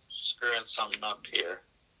screwing something up here.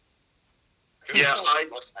 Yeah,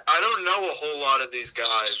 I don't know a whole lot of these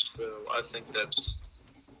guys, so I think that's...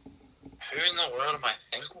 Who in the world am I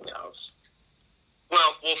thinking of?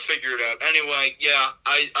 Well, we'll figure it out. Anyway, yeah,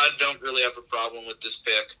 I don't really have a problem with this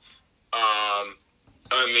pick.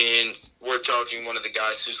 I mean, we're talking one of the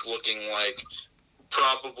guys who's looking like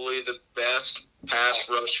probably the best pass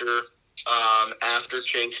rusher after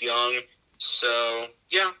Chase Young. So,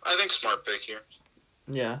 yeah, I think smart pick here.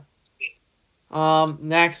 Yeah.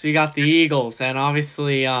 Next, we got the Eagles, and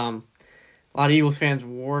obviously, a lot of Eagles fans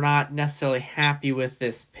were not necessarily happy with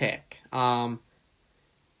this pick.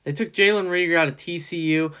 They took Jalen Reagor out of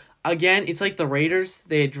TCU. Again, it's like the Raiders.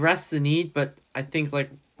 They addressed the need, but I think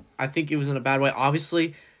it was in a bad way.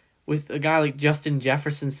 Obviously, with a guy like Justin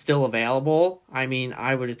Jefferson still available, I mean,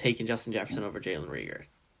 I would have taken Justin Jefferson over Jalen Reagor.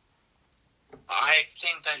 I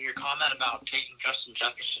think that your comment about taking Justin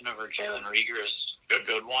Jefferson over Jalen Reagor is a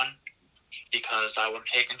good one, because I would have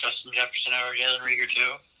taken Justin Jefferson over Jalen Reagor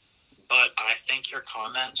too. But I think your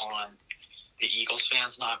comment on the Eagles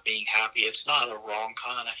fans not being happy, it's not a wrong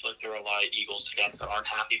comment. I feel like there are a lot of Eagles fans that aren't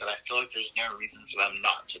happy, but I feel like there's no reason for them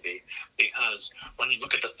not to be. Because when you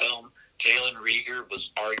look at the film, Jalen Reagor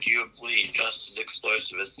was arguably just as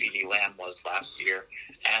explosive as CeeDee Lamb was last year.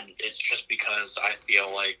 And it's just because I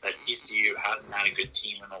feel like that TCU hasn't had a good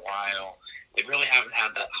team in a while. They really haven't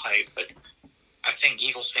had that hype, but I think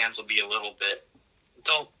Eagles fans will be a little bit,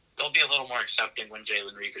 they'll be a little more accepting when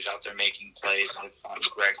Jalen Reagor's out there making plays like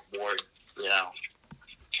Greg Ward,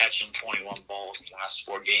 catching 21 balls in the last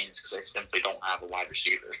 4 games because they simply don't have a wide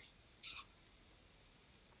receiver.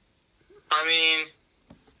 I mean,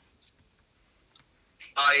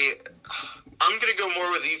 I'm going to go more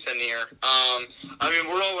with Ethan here. I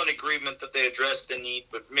mean, we're all in agreement that they addressed the need,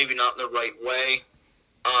 but maybe not in the right way.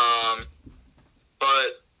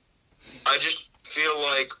 But I just feel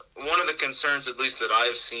like one of the concerns, at least that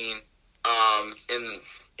I've seen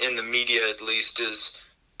in the media at least, is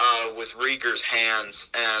with Reagor's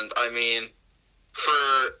hands. And, I mean,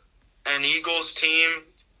 for an Eagles team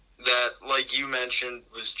that, like you mentioned,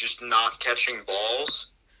 was just not catching balls,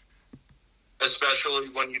 especially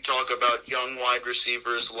when you talk about young wide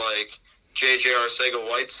receivers like J.J.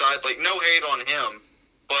 Arcega-Whiteside, like, no hate on him,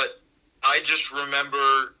 but I just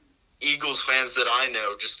remember Eagles fans that I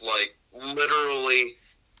know just, like, literally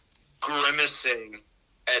grimacing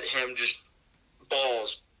at him, just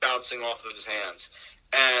balls bouncing off of his hands.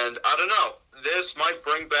 And I don't know, this might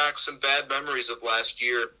bring back some bad memories of last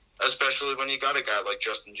year, especially when you got a guy like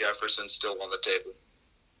Justin Jefferson still on the table.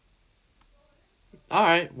 All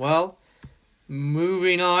right, well,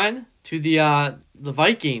 moving on to the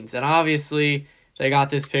Vikings, and obviously they got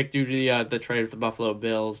this pick due to the trade with the Buffalo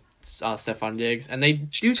Bills, Stephon Diggs, and they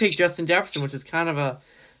do take Justin Jefferson, which is kind of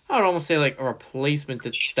I would almost say like a replacement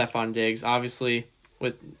to Stephon Diggs. Obviously,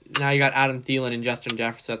 with now you got Adam Thielen and Justin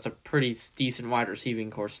Jefferson, that's a pretty decent wide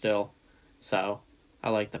receiving core still. So I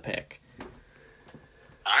like the pick.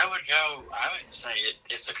 I would say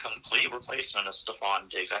it's a complete replacement of Stephon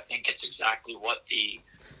Diggs. I think it's exactly what the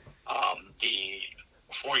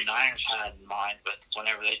 49ers had in mind with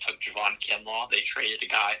whenever they took Javon Kinlaw. They traded a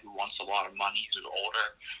guy who wants a lot of money, who's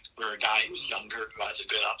older, for a guy who's younger, who has a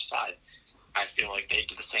good upside. I feel like they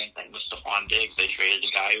did the same thing with Stephon Diggs. They traded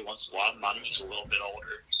a guy who wants a lot of money, he's a little bit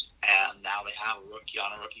older, and now they have a rookie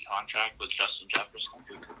on a rookie contract with Justin Jefferson,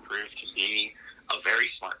 who could prove to be a very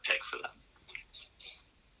smart pick for them.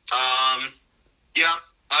 Yeah,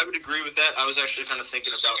 I would agree with that. I was actually kind of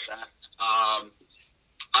thinking about that.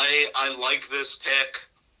 I like this pick.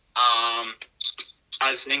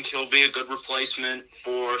 I think he'll be a good replacement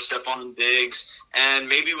for Stephon Diggs, and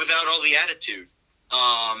maybe without all the attitude.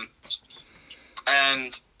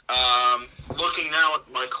 Looking now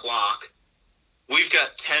at my clock, we've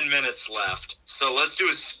got 10 minutes left. So let's do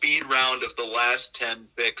a speed round of the last 10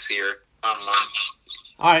 picks here. All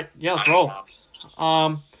right, yeah, let's roll.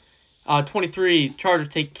 23, Chargers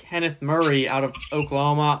take Kenneth Murray out of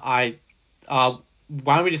Oklahoma.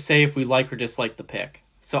 Why don't we just say if we like or dislike the pick?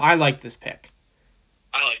 So I like this pick.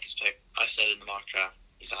 I like this pick. I said it in the mock draft.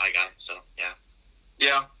 He's a high guy, so yeah.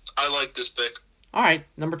 Yeah, I like this pick. All right,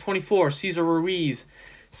 number 24, Cesar Ruiz,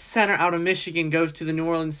 center out of Michigan, goes to the New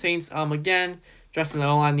Orleans Saints. Again, addressing the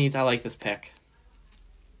O-line needs. I like this pick.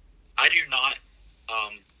 I do not.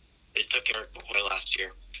 They took Eric McCoy last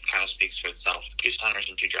year. Kind of speaks for itself. 2 stunners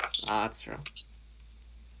and 2 drops. That's true.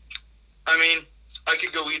 I mean, I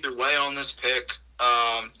could go either way on this pick.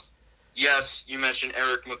 Yes, you mentioned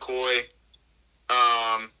Eric McCoy.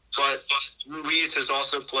 But Ruiz has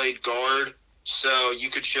also played guard, so you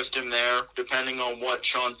could shift him there. Depending on what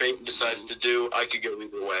Sean Payton decides to do, I could go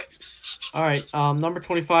either way. All right, number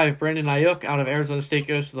 25, Brandon Ayuk out of Arizona State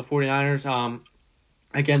goes to the 49ers.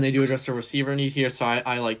 Again, they do address the receiver need here, so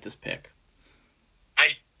I like this pick. I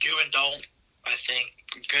do and don't. I think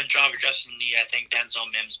good job addressing the need. I think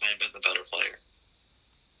Denzel Mims might have been the better player.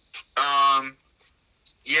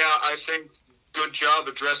 Yeah, I think good job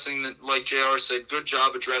addressing like JR said, good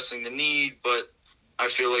job addressing the need, but I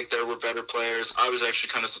feel like there were better players. I was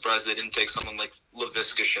actually kind of surprised they didn't take someone like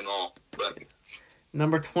Laviska Shenault. But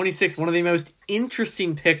number 26, one of the most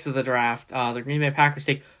interesting picks of the draft, the Green Bay Packers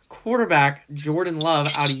take quarterback Jordan Love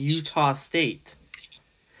out of Utah State.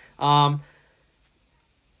 I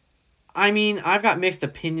mean, I've got mixed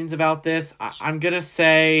opinions about this. I'm going to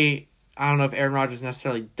say, I don't know if Aaron Rodgers is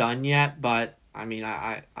necessarily done yet, but I mean,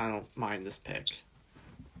 I don't mind this pick.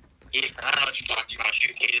 Ethan, I don't know what you're talking about. You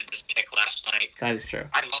hated this pick last night. That is true.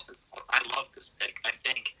 I love this pick. I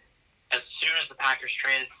think as soon as the Packers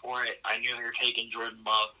traded for it, I knew they were taking Jordan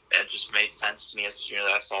Love. It just made sense to me as soon as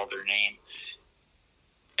I saw their name.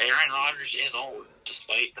 Aaron Rodgers is old,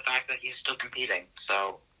 despite the fact that he's still competing.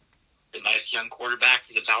 So, a nice young quarterback.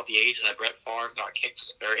 He's about the age that Brett Favre got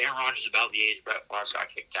kicked, or Aaron Rodgers is about the age Brett Favre got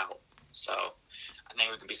kicked out. So, I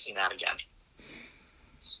think we could be seeing that again.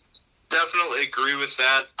 Definitely agree with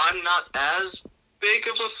that. I'm not as big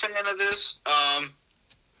of a fan of this,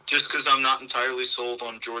 just because I'm not entirely sold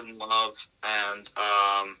on Jordan Love, and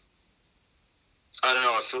I don't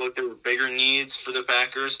know. I feel like there were bigger needs for the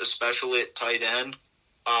Packers, especially at tight end.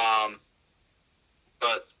 But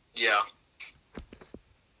yeah.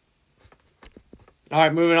 All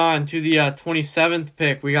right, moving on to the 27th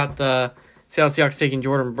pick. We got the Seattle Seahawks taking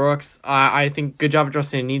Jordan Brooks. I think good job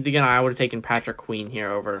addressing the needs again. I would have taken Patrick Queen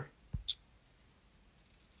here over.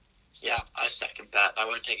 Yeah, I second that. I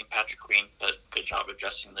would have taken Patrick Queen, but good job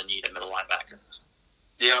addressing the need at middle linebacker.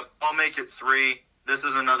 Yeah, I'll make it 3. This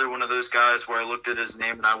is another one of those guys where I looked at his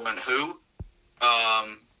name and I went, who?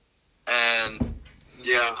 And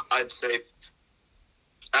yeah, I'd say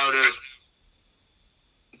out of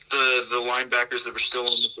the linebackers that were still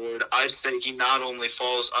on the board, I'd say he not only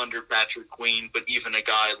falls under Patrick Queen, but even a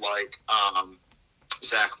guy like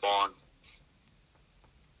Zach Vaughn.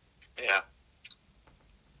 Yeah.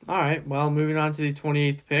 All right, well, moving on to the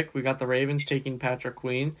 28th pick, we got the Ravens taking Patrick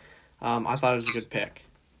Queen. I thought it was a good pick.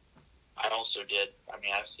 I also did. I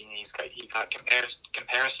mean, I've seen he got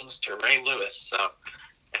comparisons to Ray Lewis, so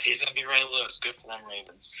if he's going to be Ray Lewis, good for them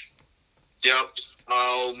Ravens. Yep,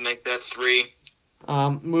 I'll make that 3.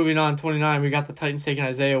 Moving on, 29, we got the Titans taking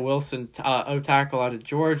Isaiah Wilson, O-tackle out of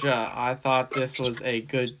Georgia. I thought this was a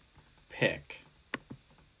good pick.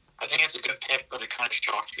 I think it's a good pick, but it kind of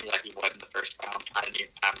shocked me that he went in the first round. I didn't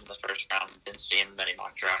even have him in the first round. Didn't see him in many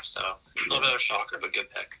mock drafts, so a little bit of a shocker, but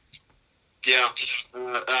good pick. Yeah,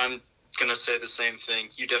 I'm going to say the same thing.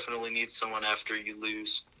 You definitely need someone after you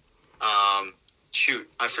lose. Shoot,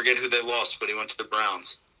 I forget who they lost, but he went to the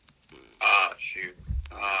Browns.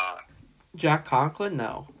 Jack Conklin?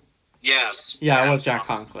 No. Yes. Yeah, it was Jack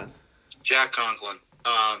Conklin. Jack Conklin.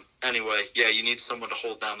 Anyway, yeah, you need someone to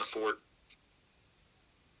hold down the fort.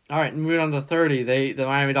 All right, moving on to 30, the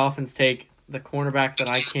Miami Dolphins take the cornerback that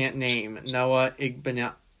I can't name, Noah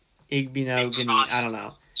Igbenogany. I don't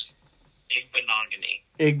know.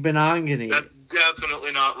 Igbenogany. That's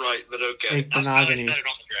definitely not right, but okay. That's how they said it on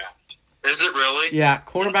the draft. Is it really? Yeah,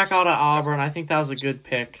 cornerback out of Auburn. I think that was a good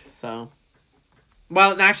pick. So,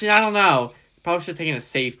 well, actually, I don't know. Probably should have taken a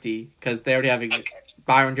safety because they already have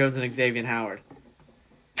Byron Jones and Xavier Howard.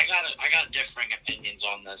 I got differing opinions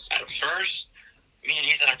on this. At first, me and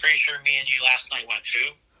Ethan, I'm pretty sure me and you last night went,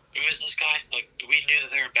 who? Who is this guy? Like, we knew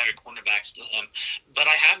that there were better cornerbacks than him. But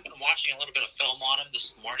I have been watching a little bit of film on him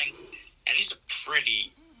this morning, and he's a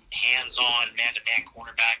pretty hands-on, man-to-man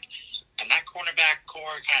cornerback. And that cornerback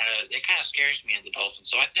core kind of scares me in the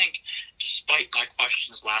Dolphins. So I think, despite my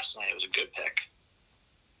questions last night, it was a good pick.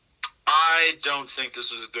 I don't think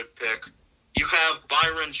this was a good pick. You have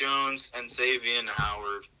Byron Jones and Xavier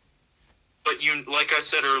Howard. But you, like I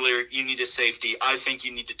said earlier, you need a safety. I think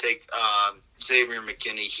you need to take Xavier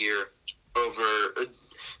McKinney here over.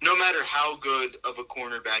 No matter how good of a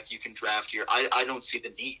cornerback you can draft here, I don't see the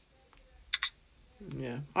need.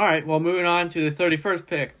 Yeah. All right. Well, moving on to the 31st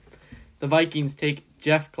pick, the Vikings take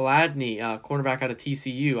Jeff Gladney, cornerback out of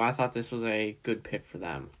TCU. I thought this was a good pick for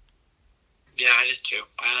them. Yeah, I did too.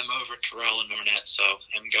 I'm over Terrell and Ornette, so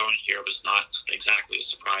him going here was not exactly a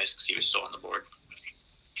surprise because he was still on the board.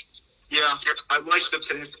 Yeah, I like the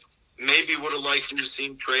pick. Maybe would have liked to have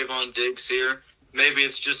seen Trayvon Diggs here. Maybe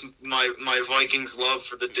it's just my Vikings love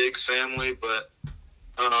for the Diggs family, but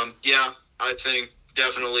yeah, I think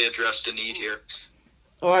definitely addressed a need here.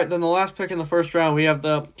 All right, then the last pick in the first round, we have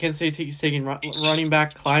the Kansas City taking running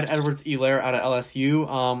back Clyde Edwards-Helaire out of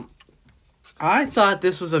LSU. I thought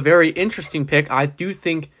this was a very interesting pick. I do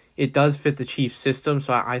think it does fit the Chiefs system,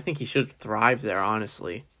 so I think he should thrive there,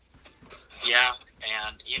 honestly. Yeah,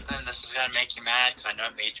 and Ethan, this is going to make you mad because I know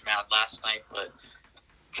it made you mad last night, but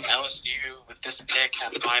LSU, with this pick,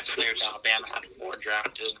 had 5 players. Alabama had 4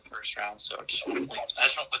 drafted in the first round, so I just want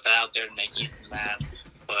to put that out there to make Ethan mad.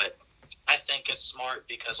 But I think it's smart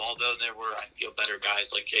because although there were, I feel, better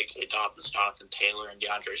guys like J.K. Dobbins, Jonathan Taylor, and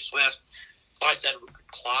DeAndre Swift,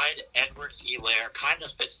 Clyde Edwards-Helaire kind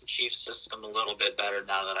of fits the Chiefs system a little bit better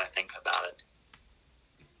now that I think about it.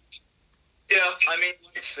 Yeah, I mean,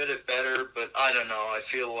 it fit it better, but I don't know. I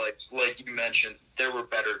feel like you mentioned, there were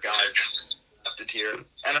better guys drafted here,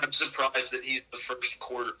 and I'm surprised that he's the first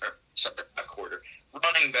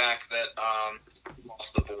running back that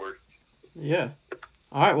off the board. Yeah.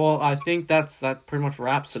 All right. Well, I think that pretty much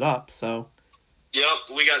wraps it up. So.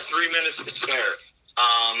 Yep, we got 3 minutes to spare.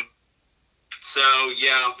 So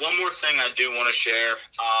yeah, one more thing I do want to share.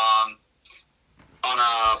 On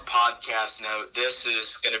a podcast note, this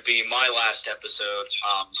is going to be my last episode,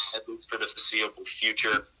 at least for the foreseeable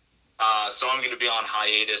future. So I'm going to be on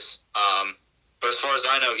hiatus. But as far as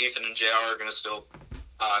I know, Ethan and JR are going to still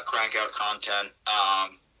crank out content.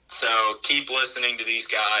 So keep listening to these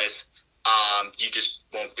guys. You just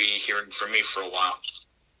won't be hearing from me for a while.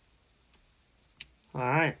 All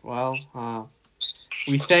right. Well,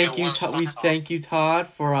 we thank you, Todd,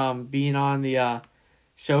 for being on the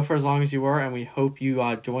show for as long as you were, and we hope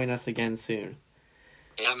you join us again soon.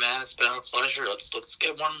 Yeah, man, it's been a pleasure. Let's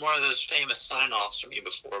get one more of those famous sign-offs from you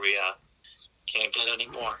before we can't get any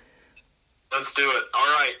more. Let's do it. All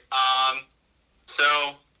right.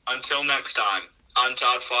 So until next time, I'm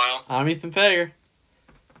Todd File. I'm Ethan Fager.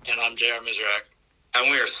 And I'm JR Mizrak.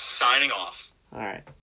 And we are signing off. All right.